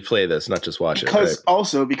to actually play this, not just watch it. Right?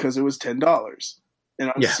 Also because it was $10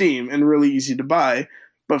 and on Steam and really easy to buy.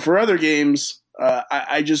 But for other games,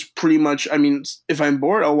 I just pretty much, I mean, if I'm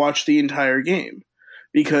bored, I'll watch the entire game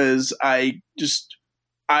because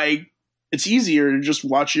it's easier to just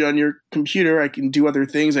watch it on your computer. I can do other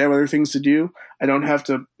things. I have other things to do. I don't have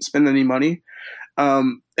to spend any money.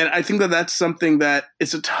 And I think that that's something that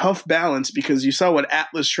it's a tough balance, because you saw what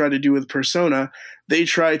Atlas tried to do with Persona. They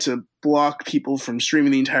tried to block people from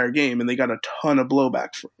streaming the entire game, and they got a ton of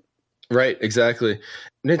blowback from it. Right, exactly.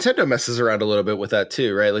 Nintendo messes around a little bit with that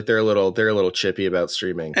too, right? Like they're a little chippy about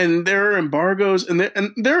streaming. And there are embargoes, and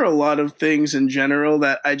there are a lot of things in general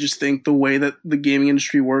that I just think the way that the gaming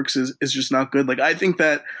industry works is just not good. Like, I think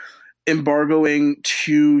that embargoing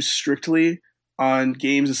too strictly on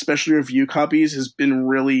games, especially review copies, has been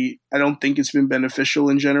really, I don't think it's been beneficial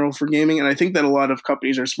in general for gaming. And I think that a lot of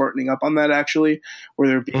companies are smartening up on that, actually, where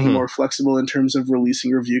they're being more flexible in terms of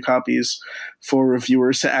releasing review copies for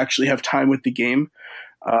reviewers to actually have time with the game.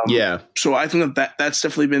 So I think that's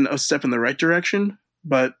definitely been a step in the right direction.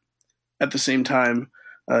 But at the same time,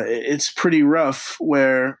 it's pretty rough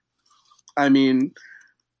where, I mean,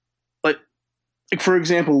 like for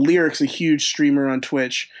example, Lyric's a huge streamer on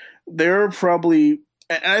Twitch. There are probably,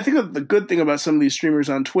 and I think that the good thing about some of these streamers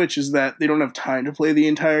on Twitch is that they don't have time to play the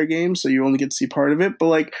entire game, so you only get to see part of it. But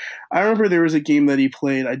like, I remember there was a game that he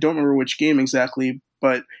played, I don't remember which game exactly,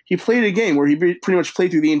 but he played a game where he pretty much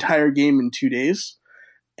played through the entire game in 2 days.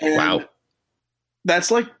 And wow.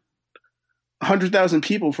 That's like 100,000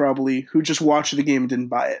 people probably who just watched the game and didn't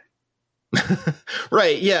buy it.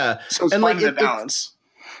 Right, yeah. So it's finding the balance.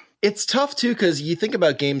 It's tough too, because you think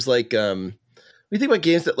about games like we think about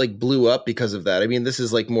games that like blew up because of that. I mean, this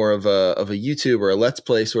is like more of a YouTube or a Let's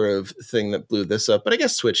Play sort of thing that blew this up, but I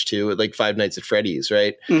guess Twitch too, like Five Nights at Freddy's,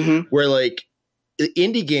 right? Where like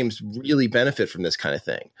indie games really benefit from this kind of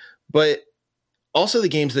thing, but also the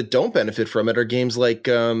games that don't benefit from it are games like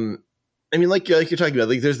I mean, like you're talking about,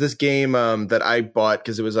 like there's this game that I bought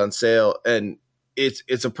because it was on sale, and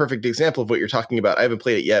it's a perfect example of what you're talking about. I haven't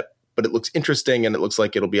played it yet, but it looks interesting and it looks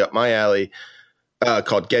like it'll be up my alley.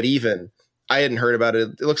 Called Get Even. I hadn't heard about it.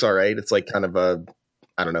 It looks all right. It's like kind of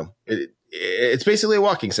I don't know. It's basically a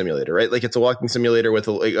walking simulator, right? Like it's a walking simulator with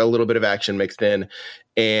a little bit of action mixed in,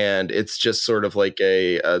 and it's just sort of like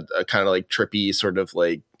a kind of like trippy sort of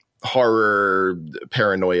like horror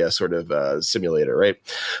paranoia sort of simulator, right?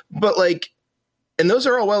 But like, and those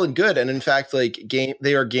are all well and good, and in fact, like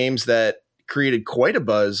they are games that created quite a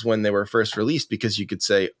buzz when they were first released, because you could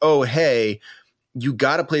say, oh, hey, you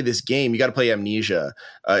got to play this game. You got to play Amnesia.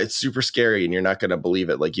 It's super scary and you're not going to believe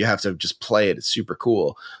it. Like you have to just play it. It's super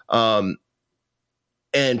cool. And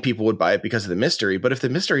people would buy it because of the mystery. But if the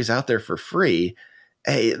mystery is out there for free,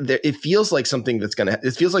 hey, it feels like something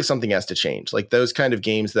it feels like something has to change. Like those kind of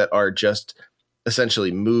games that are just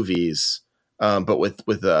essentially movies, but with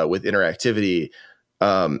interactivity,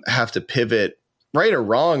 have to pivot, right or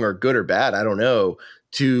wrong or good or bad, I don't know,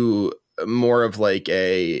 to more of like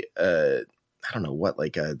I don't know what,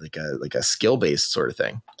 like a skill-based sort of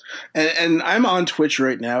thing. And I'm on Twitch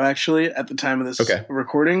right now, actually, at the time of this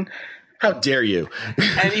recording. How dare you?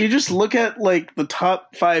 And you just look at like the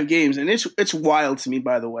top 5 games, and it's wild to me,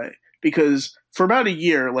 by the way, because for about a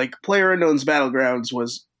year, like PlayerUnknown's Battlegrounds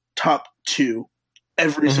was top 2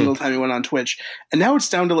 every single time he went on Twitch, and now it's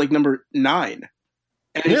down to like number 9.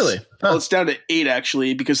 And really? Well, it's down to 8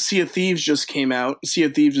 actually, because Sea of Thieves just came out. Sea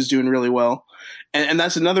of Thieves is doing really well, and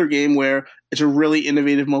that's another game where it's a really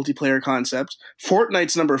innovative multiplayer concept.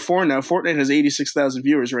 Fortnite's number 4 now. Fortnite has 86,000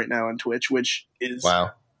 viewers right now on Twitch, which is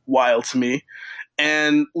wild to me.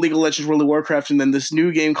 And League of Legends World of Warcraft, and then this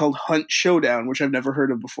new game called Hunt Showdown, which I've never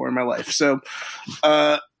heard of before in my life. So,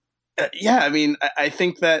 yeah, I mean, I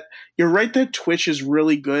think that you're right that Twitch is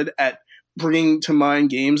really good at bringing to mind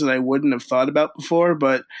games that I wouldn't have thought about before,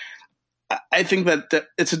 but I think that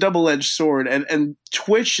it's a double-edged sword, and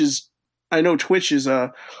Twitch is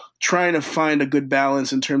trying to find a good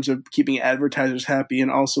balance in terms of keeping advertisers happy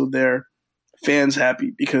and also their fans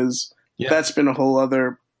happy, because that's been a whole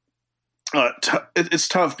other it's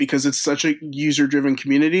tough because it's such a user-driven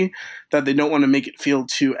community that they don't want to make it feel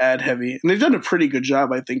too ad-heavy, and they've done a pretty good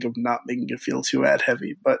job, I think, of not making it feel too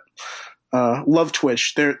ad-heavy. But love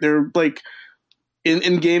Twitch. They're like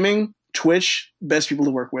in gaming, Twitch, best people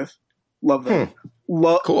to work with. Love them.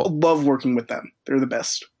 Cool. Love working with them. They're the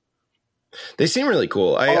best. They seem really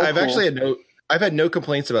cool. I've actually had no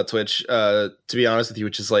complaints about Twitch, to be honest with you,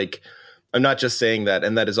 which is like, I'm not just saying that,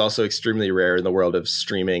 and that is also extremely rare in the world of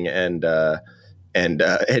streaming and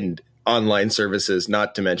online services,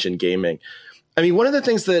 not to mention gaming. I mean, one of the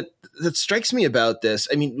things that strikes me about this,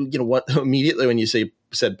 I mean, you know, what immediately when you said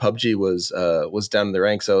PUBG was down in the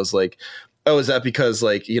ranks, I was like, oh, is that because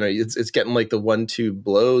like, you know, it's getting like the 1-2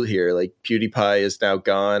 blow here? Like PewDiePie is now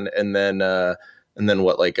gone, and then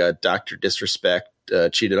what? Like Dr. Disrespect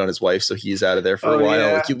cheated on his wife, so he's out of there for a while.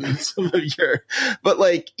 Yeah. Like you lose some of your, but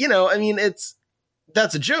like, you know, I mean, that's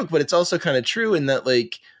a joke, but it's also kind of true in that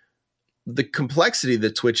like the complexity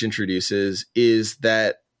that Twitch introduces is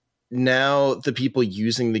that now the people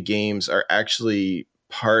using the games are actually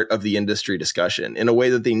part of the industry discussion in a way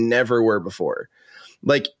that they never were before.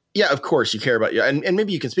 Like, yeah, of course you care about your, and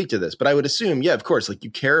maybe you can speak to this, but I would assume, yeah, of course, like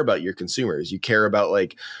you care about your consumers. You care about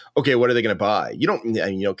like, okay, what are they going to buy? You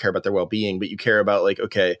don't care about their well-being, but you care about like,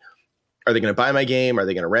 okay, are they going to buy my game? Are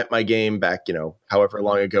they going to rent my game back, however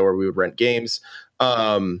long ago where we would rent games?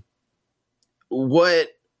 What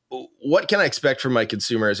can I expect from my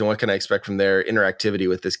consumers and what can I expect from their interactivity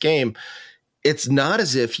with this game? It's not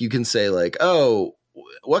as if you can say like, oh,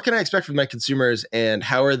 what can I expect from my consumers and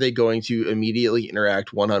how are they going to immediately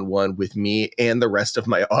interact one-on-one with me and the rest of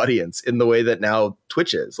my audience in the way that now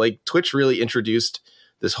Twitch is? Like Twitch really introduced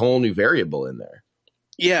this whole new variable in there.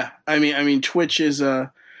 Yeah. I mean, Twitch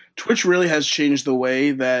really has changed the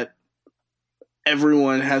way that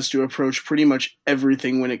everyone has to approach pretty much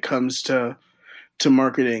everything when it comes to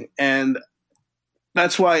marketing. And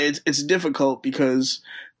that's why it's difficult, because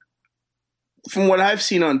from what I've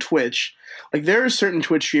seen on Twitch, like there are certain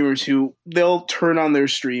Twitch streamers who they'll turn on their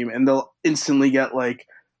stream and they'll instantly get like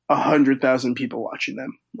 100,000 people watching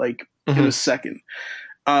them like in a second.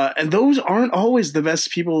 And those aren't always the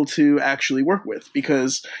best people to actually work with,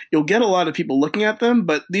 because you'll get a lot of people looking at them,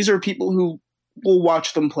 but these are people who will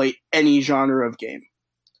watch them play any genre of game,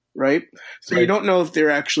 right? So you don't know if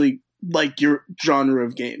they're actually like your genre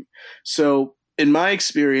of game. So in my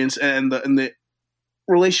experience and the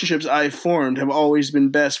relationships I've formed have always been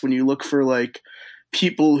best when you look for like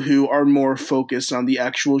people who are more focused on the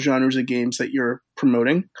actual genres of games that you're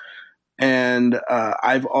promoting. And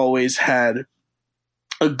I've always had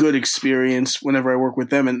a good experience whenever I work with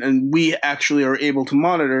them. And we actually are able to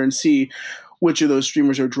monitor and see which of those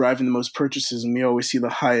streamers are driving the most purchases. And we always see the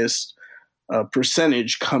highest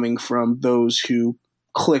percentage coming from those who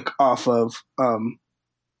click off of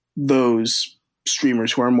those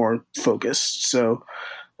streamers who are more focused. So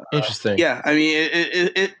interesting. Yeah, I mean,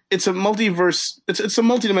 it's a multiverse. It's a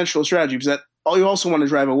multidimensional strategy, because that you also want to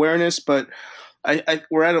drive awareness, but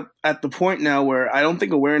we're at the point now where I don't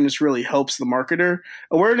think awareness really helps the marketer.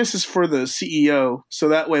 Awareness is for the CEO, so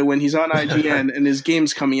that way when he's on IGN and his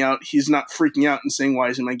game's coming out, he's not freaking out and saying, "Why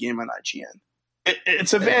isn't my game on IGN?"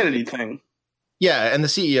 It's a vanity thing. Yeah, and the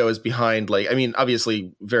CEO is behind, like, I mean,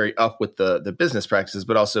 obviously very up with the business practices,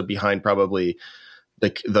 but also behind probably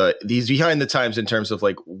like he's behind the times in terms of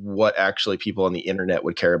like what actually people on the internet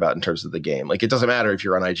would care about in terms of the game. Like, it doesn't matter if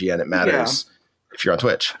you're on IGN, it matters if you're on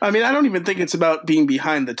Twitch. I mean, I don't even think it's about being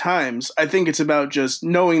behind the times. I think it's about just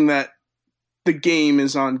knowing that the game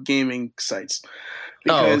is on gaming sites.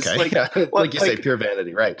 Because, like you say, pure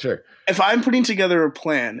vanity, right? Sure. If I'm putting together a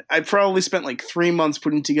plan, I probably spent like 3 months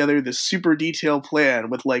putting together this super detailed plan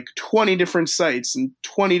with like 20 different sites and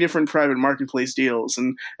 20 different private marketplace deals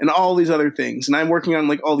and all these other things. And I'm working on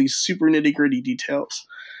like all these super nitty gritty details.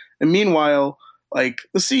 And meanwhile, like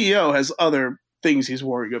the CEO has other things he's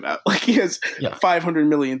worrying about. Like he has 500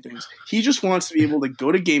 million things. He just wants to be able to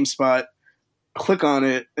go to GameSpot, click on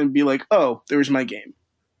it, and be like, "Oh, there's my game.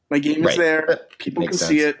 My game is there. People can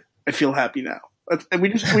see it. I feel happy now." And we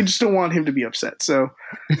just don't want him to be upset. So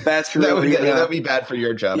that's really that would be bad for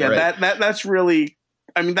your job. Yeah, right? that's really.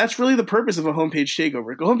 I mean, that's really the purpose of a homepage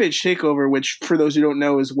takeover. A homepage takeover, which for those who don't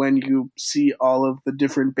know, is when you see all of the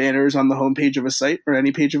different banners on the homepage of a site or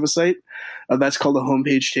any page of a site. That's called a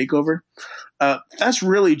homepage takeover. That's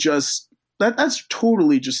really just that's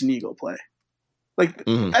totally just an ego play. Like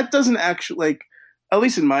that doesn't actually, like, at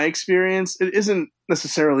least in my experience, it isn't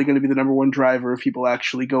necessarily going to be the number one driver of people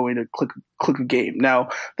actually going to click a game. Now,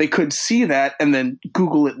 they could see that and then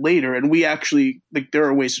Google it later, and we actually, like, there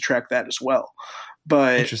are ways to track that as well.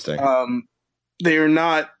 But interesting. They are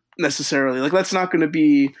not necessarily, like, that's not going to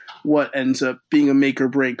be what ends up being a make or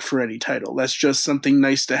break for any title. That's just something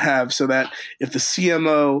nice to have, so that if the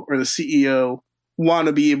CMO or the CEO want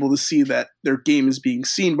to be able to see that their game is being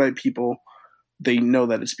seen by people, they know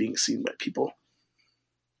that it's being seen by people.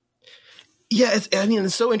 Yeah,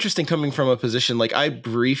 it's so interesting coming from a position like I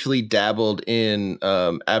briefly dabbled in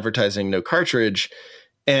advertising no cartridge,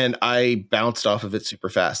 and I bounced off of it super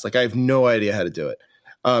fast. Like, I have no idea how to do it.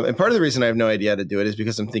 And part of the reason I have no idea how to do it is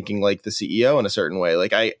because I'm thinking like the CEO in a certain way.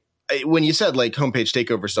 Like I when you said like homepage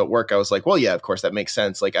takeovers don't work, I was like, well, yeah, of course that makes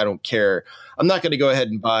sense. Like, I don't care. I'm not going to go ahead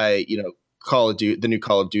and buy, the new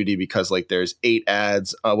Call of Duty because like there's 8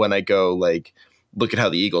 ads when I go like look at how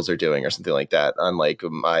the Eagles are doing or something like that on like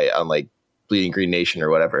Bleeding Green Nation or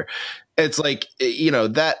whatever. It's like,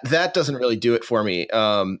 that doesn't really do it for me.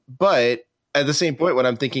 But at the same point, when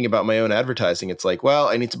I'm thinking about my own advertising, it's like, well,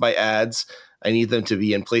 I need to buy ads. I need them to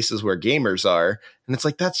be in places where gamers are. And it's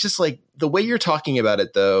like, that's just like the way you're talking about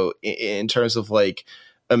it, though, in terms of like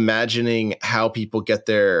imagining how people get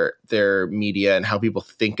their media and how people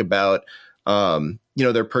think about,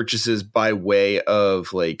 their purchases by way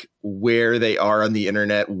of like where they are on the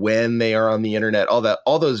internet, when they are on the internet,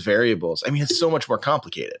 all those variables. I mean, it's so much more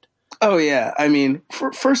complicated. Oh yeah. I mean,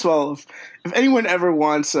 first of all, if anyone ever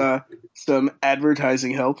wants some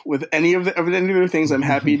advertising help with any of the things, I'm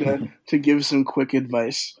happy to give some quick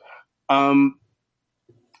advice. I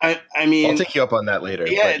mean, I'll take you up on that later.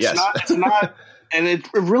 Yeah, it's not, and it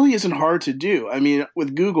really isn't hard to do. I mean,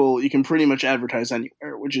 with Google, you can pretty much advertise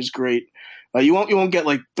anywhere, which is great. You won't get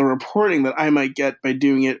like the reporting that I might get by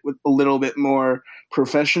doing it with a little bit more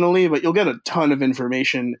professionally, but you'll get a ton of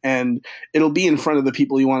information, and it'll be in front of the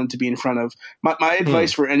people you want it to be in front of. My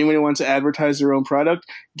advice for anyone who wants to advertise their own product: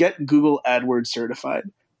 get Google AdWords certified.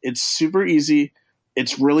 It's super easy.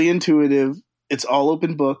 It's really intuitive. It's all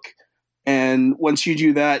open book. And once you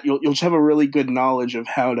do that, you'll just have a really good knowledge of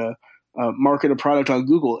how to market a product on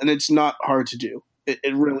Google. And it's not hard to do. It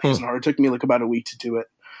really isn't hard. It took me like about a week to do it.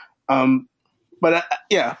 But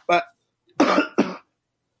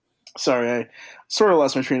sorry, I sort of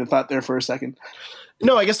lost my train of thought there for a second.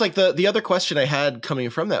 No, I guess like the other question I had coming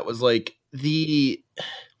from that was like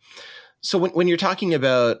so when you're talking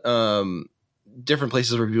about different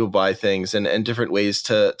places where people buy things and different ways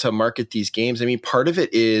to market these games, I mean, part of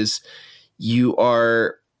it is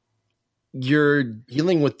you're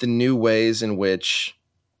dealing with the new ways in which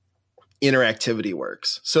interactivity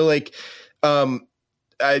works. So like, you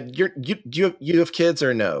have kids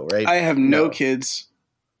or no, right? I have no kids.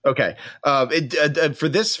 Okay. For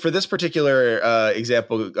this particular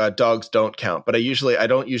example, dogs don't count, but I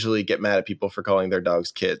don't usually get mad at people for calling their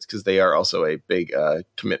dogs kids because they are also a big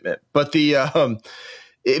commitment. But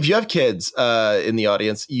if you have kids in the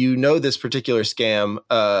audience, you know this particular scam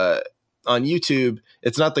on YouTube.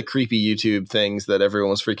 It's not the creepy YouTube things that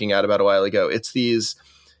everyone was freaking out about a while ago. It's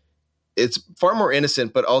far more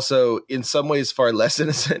innocent, but also in some ways far less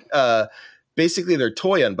innocent. Basically, they're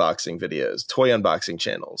toy unboxing videos, toy unboxing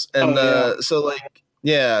channels. And so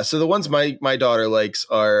the ones my daughter likes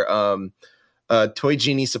are Toy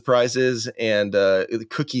Genie Surprises and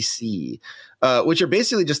Cookie C, which are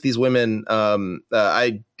basically just these women.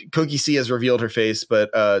 Cookie C has revealed her face,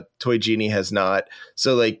 but Toy Genie has not.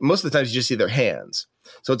 So like most of the times you just see their hands.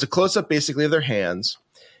 So it's a close up basically of their hands,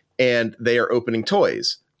 and they are opening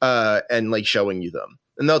toys. And like showing you them,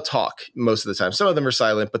 and they'll talk most of the time. Some of them are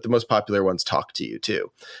silent, but the most popular ones talk to you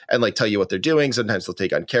too, and like tell you what they're doing. Sometimes they'll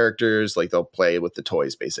take on characters, like they'll play with the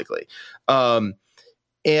toys basically. And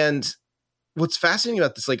what's fascinating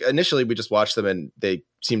about this, like initially we just watched them and they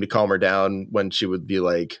seemed to calm her down when she would be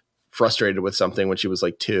like frustrated with something when she was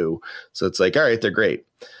like 2. So it's like, all right, they're great.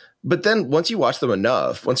 But then once you watch them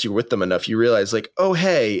enough, once you're with them enough, you realize like, oh,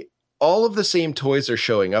 hey, all of the same toys are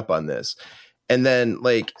showing up on this. And then,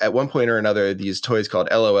 like, at one point or another, these toys called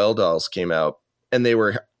LOL dolls came out, and they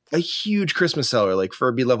were a huge Christmas seller, like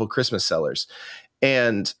Furby-level Christmas sellers.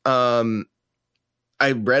 And I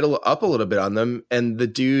read up a little bit on them, and the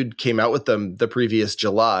dude came out with them the previous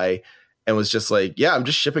July and was just like, yeah, I'm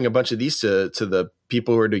just shipping a bunch of these to the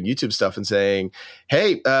people who are doing YouTube stuff and saying,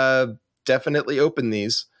 hey, definitely open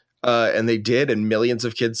these. And they did, and millions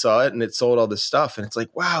of kids saw it, and it sold all this stuff. And it's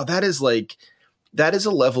like, wow, that is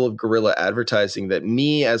a level of guerrilla advertising that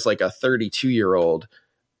me as like a 32-year-old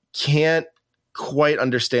can't quite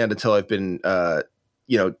understand until I've been,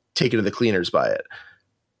 taken to the cleaners by it.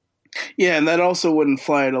 Yeah. And that also wouldn't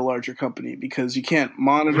fly at a larger company because you can't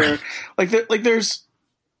monitor I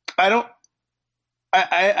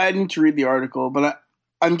need to read the article, but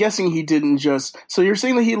I'm guessing he didn't just. So you're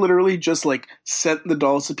saying that he literally just like sent the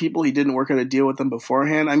dolls to people. He didn't work out a deal with them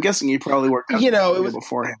beforehand. I'm guessing he probably worked out a deal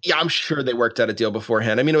beforehand. Yeah, I'm sure they worked out a deal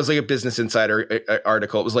beforehand. I mean, it was like a Business Insider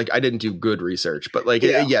article. It was like I didn't do good research, but like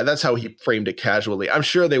yeah, that's how he framed it casually. I'm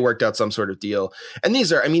sure they worked out some sort of deal. And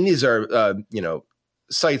these are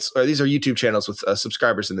sites, or these are YouTube channels with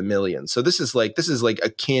subscribers in the millions. So this is like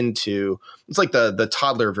akin to, it's like the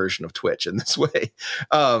toddler version of Twitch in this way,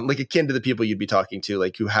 like akin to the people you'd be talking to,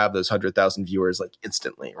 like who have those 100,000 viewers like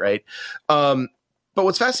instantly, right? But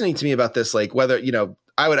what's fascinating to me about this, like whether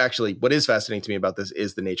what is fascinating to me about this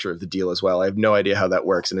is the nature of the deal as well. I have no idea how that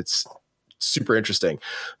works, and it's super interesting.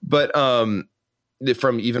 But from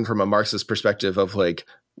a Marxist perspective of like,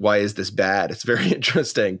 why is this bad? It's very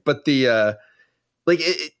interesting. But the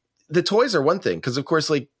toys are one thing, because of course,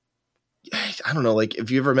 like, I don't know, like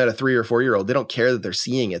if you ever met a 3 or 4 year old, they don't care that they're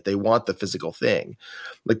seeing it. They want the physical thing.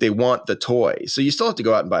 Like they want the toy. So you still have to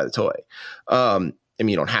go out and buy the toy. I mean,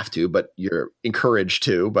 you don't have to, but you're encouraged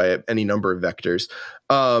to by any number of vectors.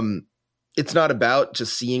 It's not about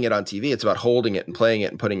just seeing it on TV. It's about holding it and playing it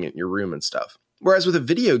and putting it in your room and stuff. Whereas with a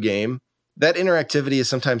video game, that interactivity is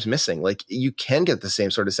sometimes missing. Like, you can get the same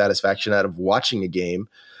sort of satisfaction out of watching a game.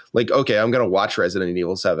 Like, okay, I'm going to watch Resident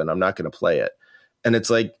Evil 7. I'm not going to play it. And it's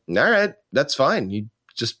like, all right, that's fine.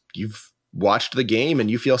 You've watched the game and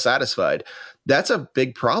you feel satisfied. That's a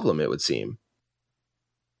big problem, it would seem.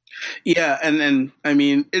 Yeah, and I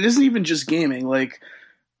mean, it isn't even just gaming. Like,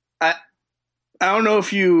 I don't know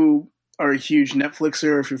if you are a huge Netflixer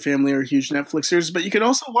or if your family are huge Netflixers, but you can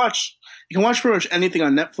watch pretty much anything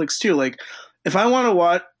on Netflix too. Like, if I want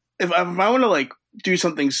to like do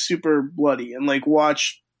something super bloody and like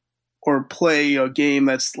watch or play a game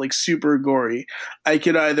that's like super gory, I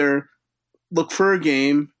could either look for a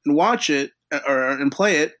game and watch it and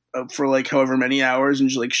play it for like however many hours and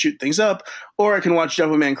just like shoot things up, or I can watch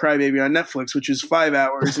Devilman Crybaby on Netflix, which is 5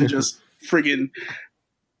 hours and just friggin'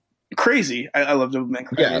 crazy. I love Devilman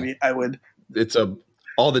Crybaby. Yeah. I would.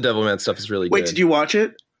 All the Devilman stuff is really good. Wait, did you watch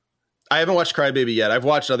it? I haven't watched Crybaby yet. I've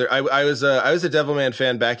watched other. I was a Devilman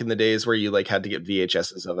fan back in the days where you like had to get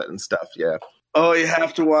VHSs of it and stuff. Yeah. Oh, you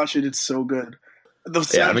have to watch it. It's so good.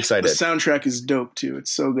 I'm excited. The soundtrack is dope too.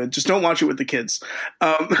 It's so good. Just don't watch it with the kids.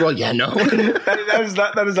 Well, yeah, no.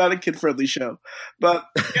 that is not a kid-friendly show. But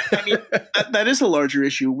I mean, that is a larger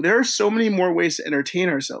issue. There are so many more ways to entertain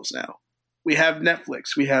ourselves now. We have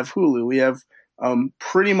Netflix. We have Hulu. We have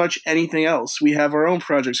pretty much anything else. We have our own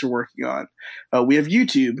projects we're working on. We have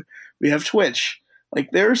YouTube. We have Twitch.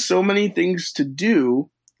 Like, there are so many things to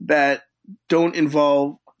do that don't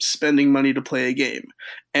involve spending money to play a game.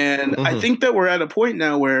 And I think that we're at a point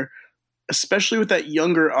now where, especially with that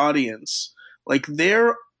younger audience, like,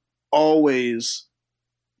 they're always,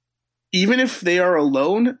 even if they are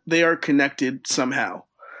alone, they are connected somehow.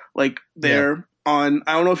 Like, they're on,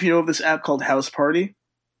 I don't know if you know of this app called House Party.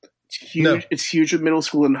 It's huge. No. It's huge with middle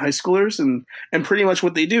school and high schoolers. And pretty much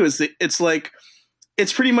what they do is it's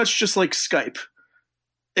pretty much just like Skype,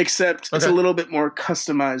 except it's a little bit more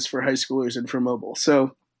customized for high schoolers and for mobile.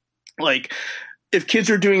 So, like, if kids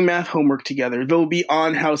are doing math homework together, they'll be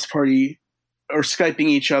on House Party or Skyping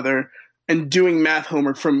each other and doing math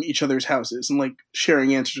homework from each other's houses and like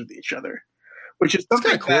sharing answers with each other, which is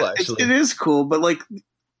something kind of cool. Actually, it is cool. But like,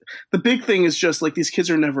 the big thing is just like, these kids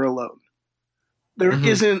are never alone. There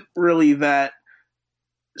isn't really that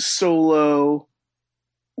solo,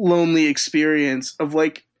 lonely experience of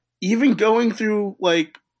like, even going through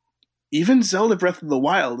like, even Zelda Breath of the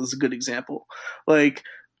Wild is a good example. Like,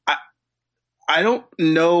 I don't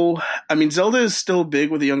know. I mean, Zelda is still big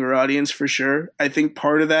with a younger audience for sure. I think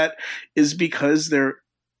part of that is because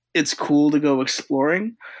it's cool to go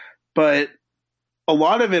exploring, but a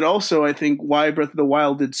lot of it also, I think, why Breath of the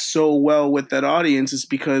Wild did so well with that audience is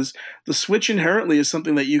because the Switch inherently is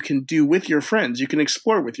something that you can do with your friends. You can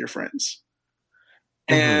explore with your friends.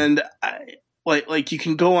 And like you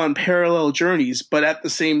can go on parallel journeys, but at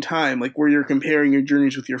the same time, like, where you're comparing your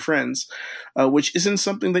journeys with your friends, which isn't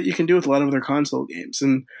something that you can do with a lot of other console games.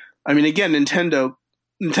 And I mean, again, Nintendo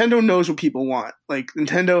knows what people want. Like,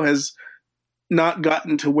 Nintendo has not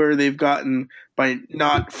gotten to where they've gotten by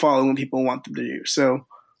not following what people want them to do. So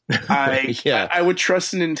I would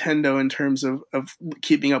trust Nintendo in terms of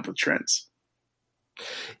keeping up with trends.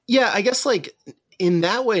 Yeah, I guess like in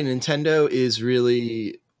that way, Nintendo is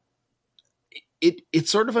really, it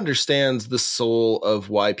sort of understands the soul of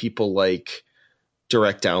why people like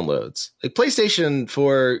direct downloads. Like, PlayStation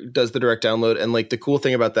 4 does the direct download, and like the cool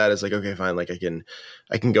thing about that is like, okay, fine, like I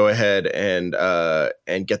can go ahead and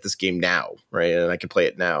get this game now, right? And I can play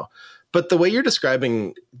it now. But the way you're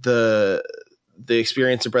describing the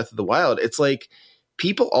experience of Breath of the Wild, it's like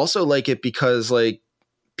people also like it because like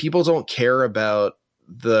people don't care about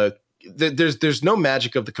there's no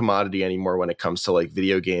magic of the commodity anymore when it comes to like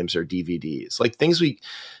video games or DVDs. Like, things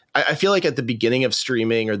I feel like at the beginning of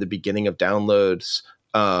streaming or the beginning of downloads,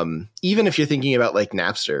 even if you're thinking about like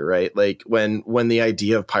Napster, right? Like when the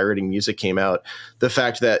idea of pirating music came out, the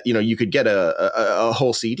fact that, you know, you could get a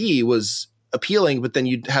whole CD was appealing, but then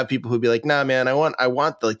you'd have people who'd be like, nah, man, I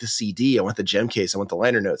want like the CD, I want the gem case, I want the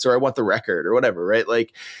liner notes, or I want the record or whatever, right?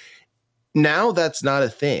 Like, now that's not a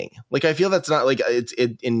thing. Like, I feel that's not like it's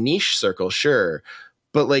in niche circles, sure.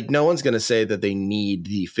 But like, no one's going to say that they need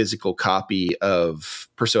the physical copy of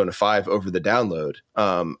Persona 5 over the download,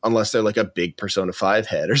 unless they're like a big Persona 5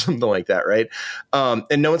 head or something like that, right?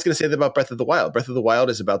 And no one's going to say that about Breath of the Wild. Breath of the Wild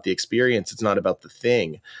is about the experience. It's not about the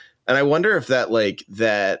thing. And I wonder if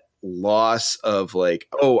that loss of like,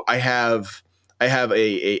 oh, I have I have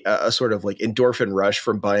a sort of like endorphin rush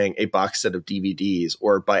from buying a box set of DVDs,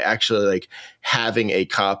 or by actually like having a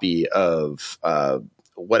copy of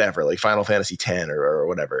whatever, like Final Fantasy X or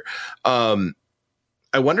whatever.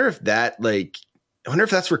 I wonder if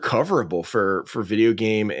that's recoverable for video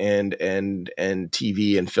game and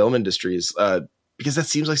TV and film industries, because that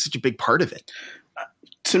seems like such a big part of it.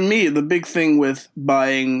 To me, the big thing with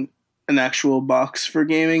buying an actual box for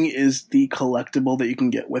gaming is the collectible that you can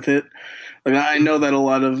get with it. Like, I know that a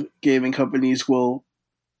lot of gaming companies will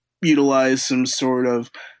utilize some sort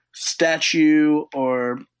of statue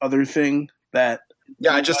or other thing that.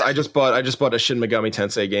 Yeah, I just bought a Shin Megami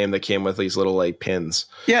Tensei game that came with these little like pins.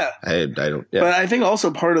 Yeah, I don't. Yeah. But I think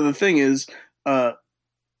also part of the thing is, and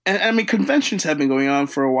I mean, conventions have been going on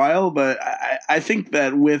for a while, but I think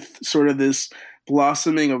that with sort of this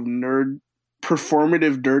blossoming of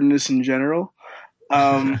performative nerdness in general,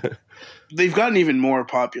 they've gotten even more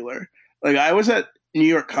popular. Like, I was at New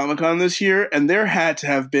York Comic Con this year, and there had to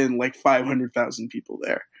have been like 500,000 people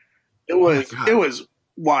there. It was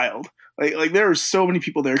wild. Like there were so many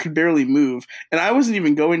people there, could barely move. And I wasn't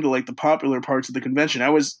even going to like the popular parts of the convention.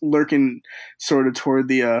 I was lurking sort of toward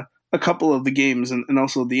the a couple of the games and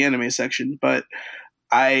also the anime section. But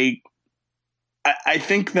I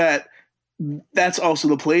think that that's also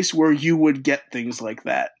the place where you would get things like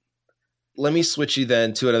that. Let me switch you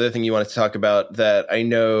then to another thing you wanted to talk about that I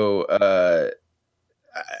know I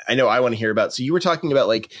want to hear about. So you were talking about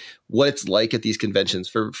like what it's like at these conventions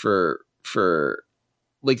for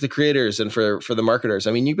like the creators and for the marketers.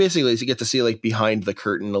 I mean, you basically get to see like behind the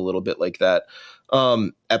curtain a little bit like that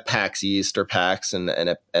at PAX East or PAX and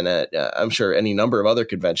at I'm sure any number of other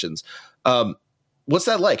conventions. What's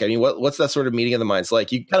that like? I mean, what's that sort of meeting of the minds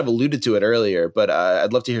like? You kind of alluded to it earlier, but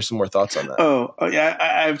I'd love to hear some more thoughts on that. Oh yeah,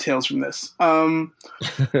 I have tales from this.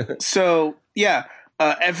 So yeah,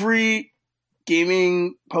 every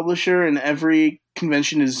gaming publisher and every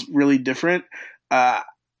convention is really different.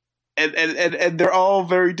 And they're all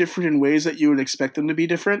very different in ways that you would expect them to be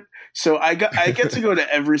different. So I get to go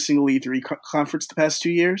to every single E3 conference the past 2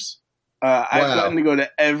 years. I've gotten to go to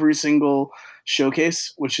every single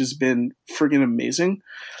showcase, which has been friggin' amazing.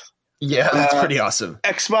 Yeah, that's pretty awesome.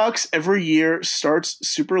 Xbox every year starts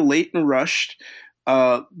super late and rushed.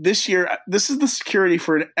 This year, this is the security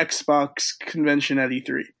for an Xbox convention at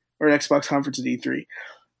E3, or an Xbox conference at E3.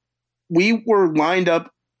 We were lined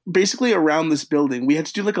up basically around this building. We had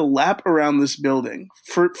to do like a lap around this building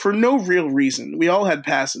for no real reason. We all had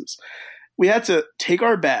passes. We had to take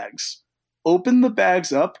our bags, open the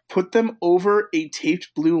bags up, put them over a taped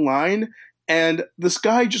blue line, and this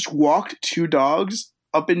guy just walked 2 dogs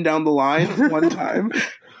up and down the line one time,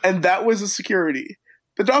 and that was the security.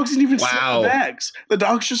 The dogs didn't even sniff the bags. The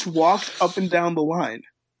dogs just walked up and down the line.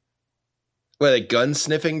 What, like gun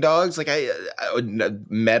sniffing dogs? Like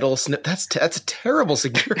metal sniff? That's a terrible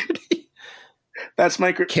security. That's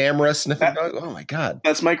camera sniffing dogs. Oh my god,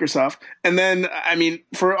 that's Microsoft. And then I mean,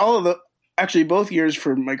 for all of both years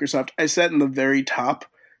for Microsoft, I sat in the very top,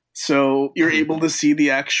 so you're able to see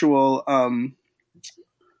the actual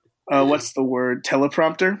what's the word,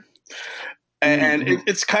 teleprompter. And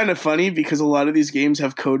it's kind of funny because a lot of these games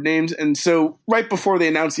have code names. And so right before they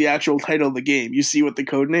announce the actual title of the game, you see what the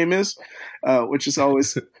code name is, which is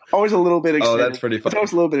always a little bit exciting. Oh, that's pretty fun. It's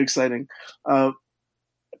always a little bit exciting.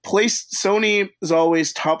 Sony is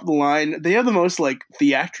always top of the line. They have the most like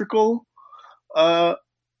theatrical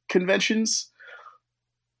conventions.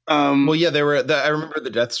 Well, yeah, I remember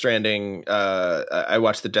the Death Stranding. I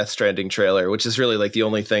watched the Death Stranding trailer, which is really like the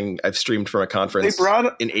only thing I've streamed from a conference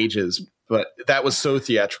in ages. But that was so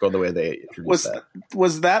theatrical the way they introduced that.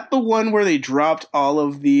 Was that the one where they dropped all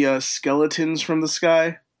of the skeletons from the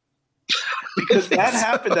sky? Because that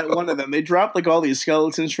happened at one of them. They dropped like all these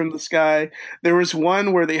skeletons from the sky. There was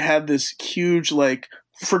one where they had this huge like.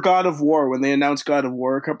 For God of War, when they announced God of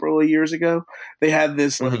War a couple of years ago, they had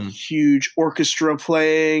this like huge orchestra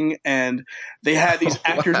playing, and they had these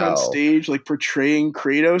actors on stage like portraying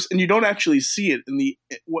Kratos, and you don't actually see it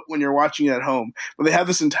when you're watching it at home, but they have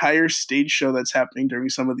this entire stage show that's happening during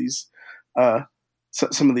some of these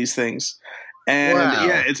things, and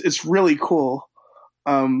yeah, it's really cool.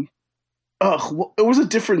 It was a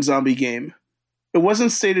different zombie game. It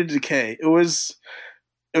wasn't State of Decay.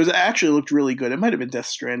 It actually looked really good. It might have been Death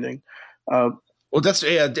Stranding. Well,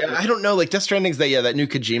 I don't know. Like Death Stranding's that new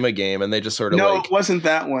Kojima game, and they just sort of it wasn't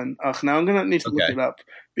that one. Now I'm gonna need to look it up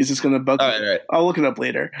because it's gonna bug me. Right. I'll look it up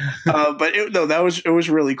later. But it was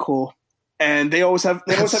really cool, and they always have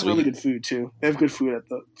really good food too. They have good food at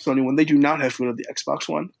the Sony one. They do not have food at the Xbox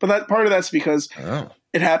One, but that part of that's because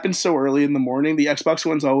it happens so early in the morning. The Xbox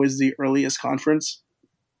One's always the earliest conference.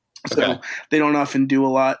 So Okay. they don't often do a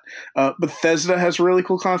lot. Bethesda has really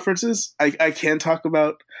cool conferences. I can talk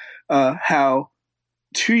about how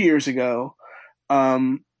 2 years ago,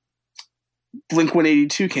 Blink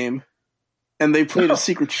 182 came and they played a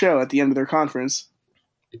secret show at the end of their conference.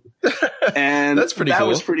 And That's pretty that cool.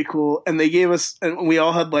 was pretty cool. And they gave us, and we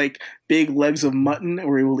all had like big legs of mutton and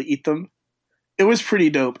were able to eat them. It was pretty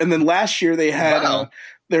dope. And then last year they had Wow.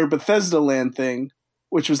 their Bethesda Land thing,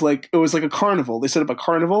 which was like, it was like a carnival. They set up a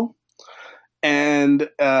carnival, and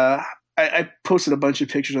I posted a bunch of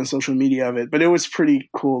pictures on social media of it, but it was pretty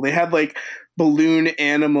cool. They had like balloon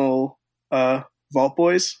animal Vault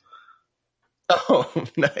Boys. Oh,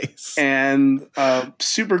 nice. And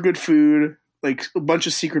super good food, like a bunch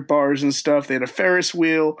of secret bars and stuff. They had a Ferris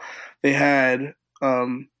wheel. They had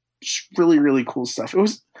really, really cool stuff. It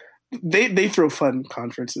was they throw fun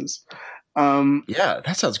conferences. Yeah,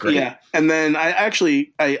 that sounds great. Yeah, and then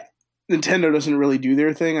Nintendo doesn't really do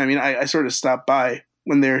their thing. I mean, I sort of stopped by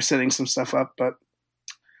when they're setting some stuff up, but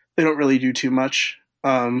they don't really do too much.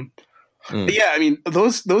 But yeah, I mean,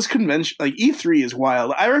 those conventions, like E3 is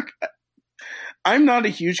wild. I'm not a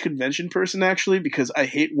huge convention person, actually, because I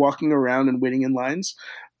hate walking around and waiting in lines,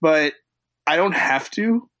 but I don't have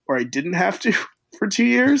to, or I didn't have to for 2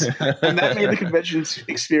 years, and that made the convention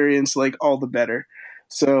experience like all the better.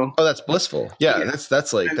 So, oh, that's blissful. Yeah, that's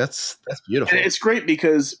beautiful. and it's great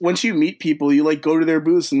because once you meet people, you like go to their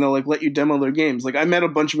booths and they'll like let you demo their games. Like I met a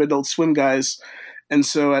bunch of Adult Swim guys, and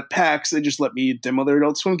so at PAX they just let me demo their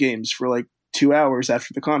Adult Swim games for like 2 hours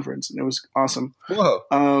after the conference, and it was awesome.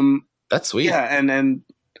 Whoa. That's sweet. Yeah, and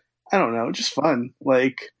I don't know, just fun.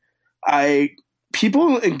 Like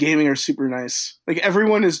people in gaming are super nice. Like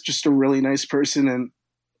everyone is just a really nice person, and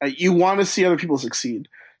you want to see other people succeed.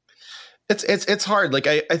 It's hard. Like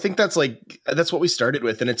I think that's what we started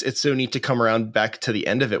with, and it's so neat to come around back to the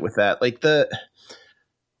end of it with that. Like I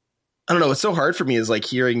don't know, what's so hard for me is like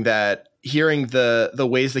hearing the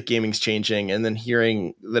ways that gaming's changing, and then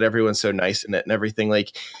hearing that everyone's so nice in it and everything.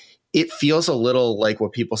 Like it feels a little like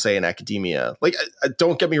what people say in academia. Like,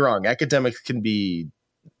 don't get me wrong, academics can be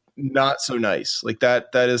not so nice. Like that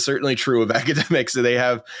is certainly true of academics. They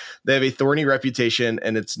have a thorny reputation,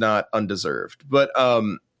 and it's not undeserved. But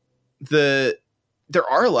there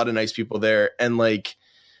are a lot of nice people there, and like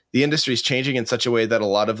the industry is changing in such a way that a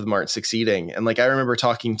lot of them aren't succeeding. And like I remember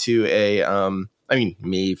talking to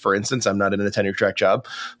me, for instance, I'm not in a tenure track job,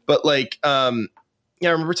 but like I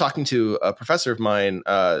remember talking to a professor of mine,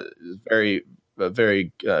 a very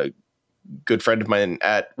good friend of mine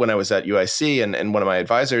when I was at UIC, and one of my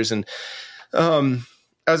advisors. And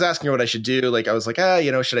I was asking her what I should do. Like, I was like,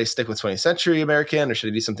 should I stick with 20th century American, or should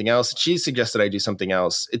I do something else? And she suggested I do something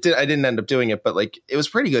else. I didn't end up doing it, but like, it was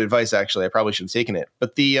pretty good advice, actually. I probably should have taken it.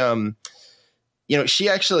 But she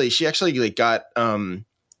actually like got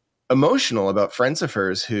emotional about friends of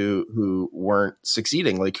hers who weren't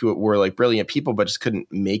succeeding, like who were like brilliant people, but just couldn't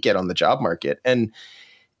make it on the job market. And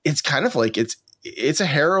it's kind of like, it's a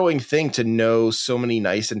harrowing thing to know so many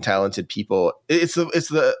nice and talented people. It's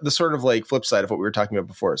the sort of like flip side of what we were talking about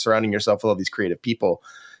before, surrounding yourself with all these creative people,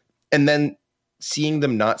 and then seeing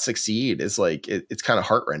them not succeed is like, it's kind of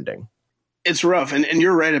heartrending. It's rough. And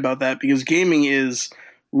you're right about that, because gaming is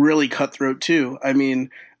really cutthroat too. I mean,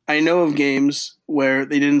 I know of games where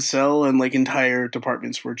they didn't sell and like entire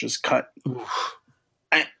departments were just cut.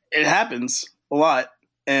 It happens a lot.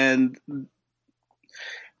 And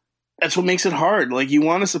that's what makes it hard. Like, you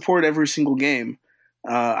want to support every single game.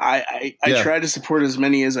 I try to support as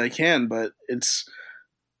many as I can, but it's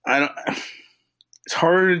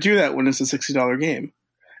harder to do that when it's a $60 game.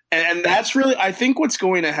 And that's really, I think what's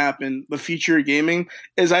going to happen, the future of gaming,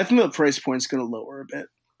 is I think the price point's going to lower a bit.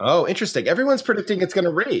 Oh, interesting. Everyone's predicting it's going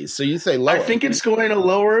to raise. So you say lower. I think it's going to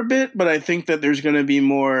lower a bit, but I think that there's going to be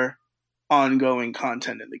more ongoing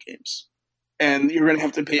content in the games, and you're going to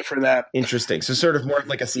have to pay for that. Interesting. So sort of more of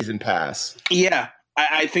like a season pass. Yeah,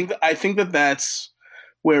 I think that that's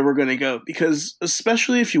where we're going to go, because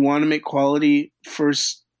especially if you want to make quality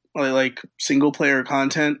first, like single player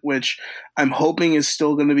content, which I'm hoping is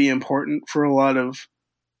still going to be important for a lot of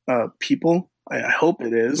people. I hope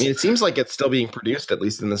it is. I mean, it seems like it's still being produced, at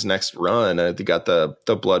least in this next run. They got the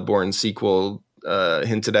Bloodborne sequel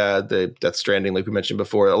hinted at, the Death Stranding, like we mentioned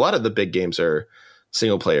before. A lot of the big games are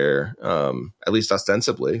single player, at least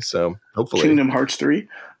ostensibly. So hopefully, Kingdom Hearts 3.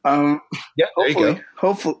 Yeah, there you go.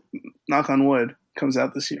 Hopefully, knock on wood, comes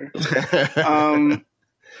out this year.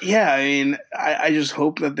 Yeah, I mean, I just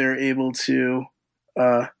hope that they're able to.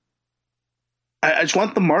 I just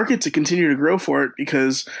want the market to continue to grow for it,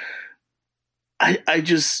 because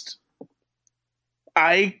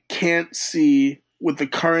I can't see, with the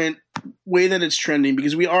current way that it's trending,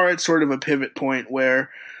 because we are at sort of a pivot point where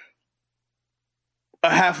a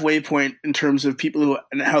halfway point in terms of people who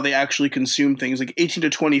and how they actually consume things. Like 18 to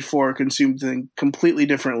 24 consume things completely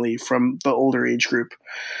differently from the older age group.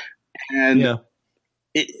 And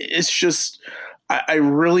it's just, I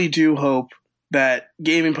really do hope that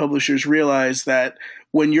gaming publishers realize that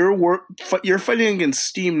when you're fighting against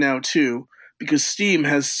Steam now too, because Steam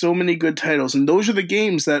has so many good titles, and those are the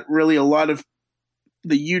games that really a lot of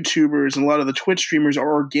the YouTubers and a lot of the Twitch streamers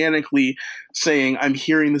are organically saying, I'm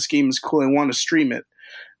hearing this game is cool, I want to stream it.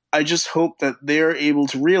 I just hope that they're able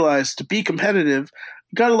to realize to be competitive,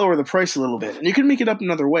 you got to lower the price a little bit, and you can make it up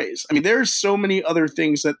in other ways. I mean, there's so many other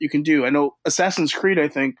things that you can do. I know Assassin's Creed, I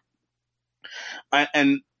think,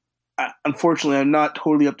 unfortunately, I'm not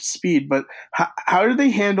totally up to speed, but how did they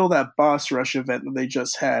handle that boss rush event that they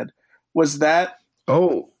just had? Was that?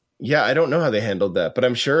 Oh, yeah, I don't know how they handled that, but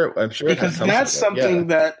I'm sure because that's something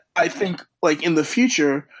that I think, like in the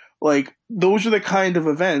future, like those are the kind of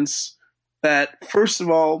events that, first of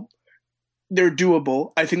all, they're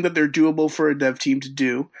doable. I think that they're doable for a dev team to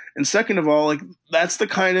do, and second of all, like that's the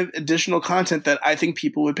kind of additional content that I think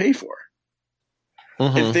people would pay for.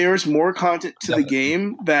 Mm-hmm. If there's more content to the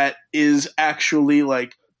game that is actually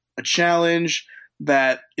like a challenge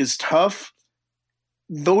that is tough,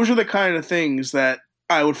 those are the kind of things that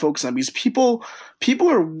I would focus on, because people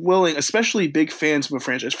are willing, especially big fans of a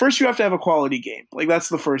franchise. First, you have to have a quality game. Like that's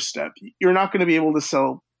the first step. You're not going to be able to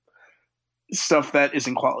sell stuff that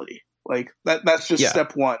isn't quality. Like that's just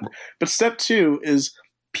step one. But step two is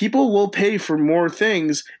people will pay for more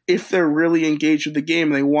things if they're really engaged with the game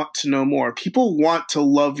and they want to know more. People want to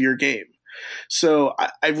love your game. So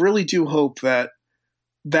I really do hope that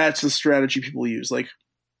that's the strategy people use. Like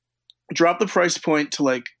drop the price point to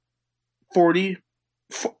like 40.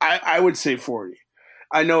 I would say 40.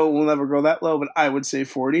 I know it will never go that low, but I would say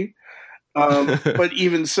 40. But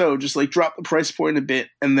even so, just like drop the price point a bit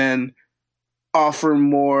and then offer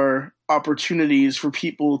more opportunities for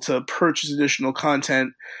people to purchase additional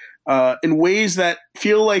content in ways that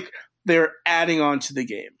feel like they're adding on to the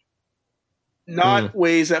game. Not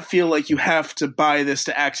ways that feel like you have to buy this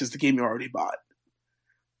to access the game you already bought.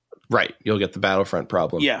 Right. You'll get the Battlefront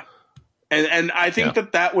problem. Yeah. And I think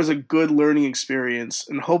that was a good learning experience,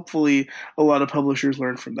 and hopefully a lot of publishers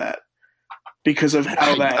learn from that because of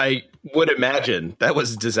how I would imagine that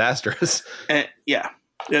was disastrous. And yeah,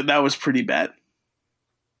 that was pretty bad.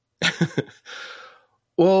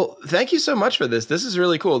 Well, thank you so much for this. This is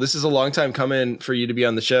really cool. This is a long time coming for you to be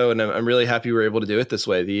on the show, and I'm really happy we were able to do it this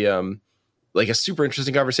way. Like a super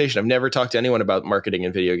interesting conversation. I've never talked to anyone about marketing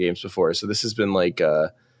in video games before, so this has been like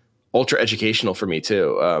ultra educational for me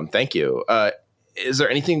too. Thank you. Is there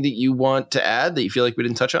anything that you want to add that you feel like we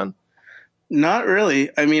didn't touch on? Not really.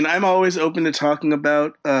 I mean, I'm always open to talking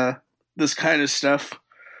about this kind of stuff,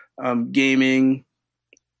 gaming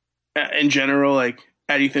in general, like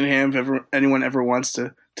at Ethan Ham, if anyone ever wants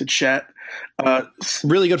to chat.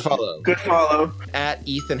 Really good follow. Good follow. At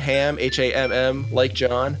Ethan Ham, Hamm, like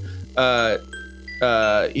John.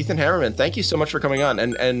 Ethan Hammerman, thank you so much for coming on,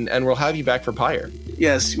 and we'll have you back for Pyre.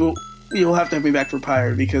 Yes, you'll have to have me back for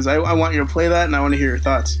Pyre, because I want you to play that, and I want to hear your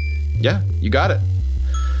thoughts. Yeah, you got it.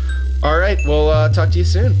 All right, we'll talk to you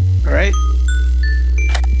soon. All right.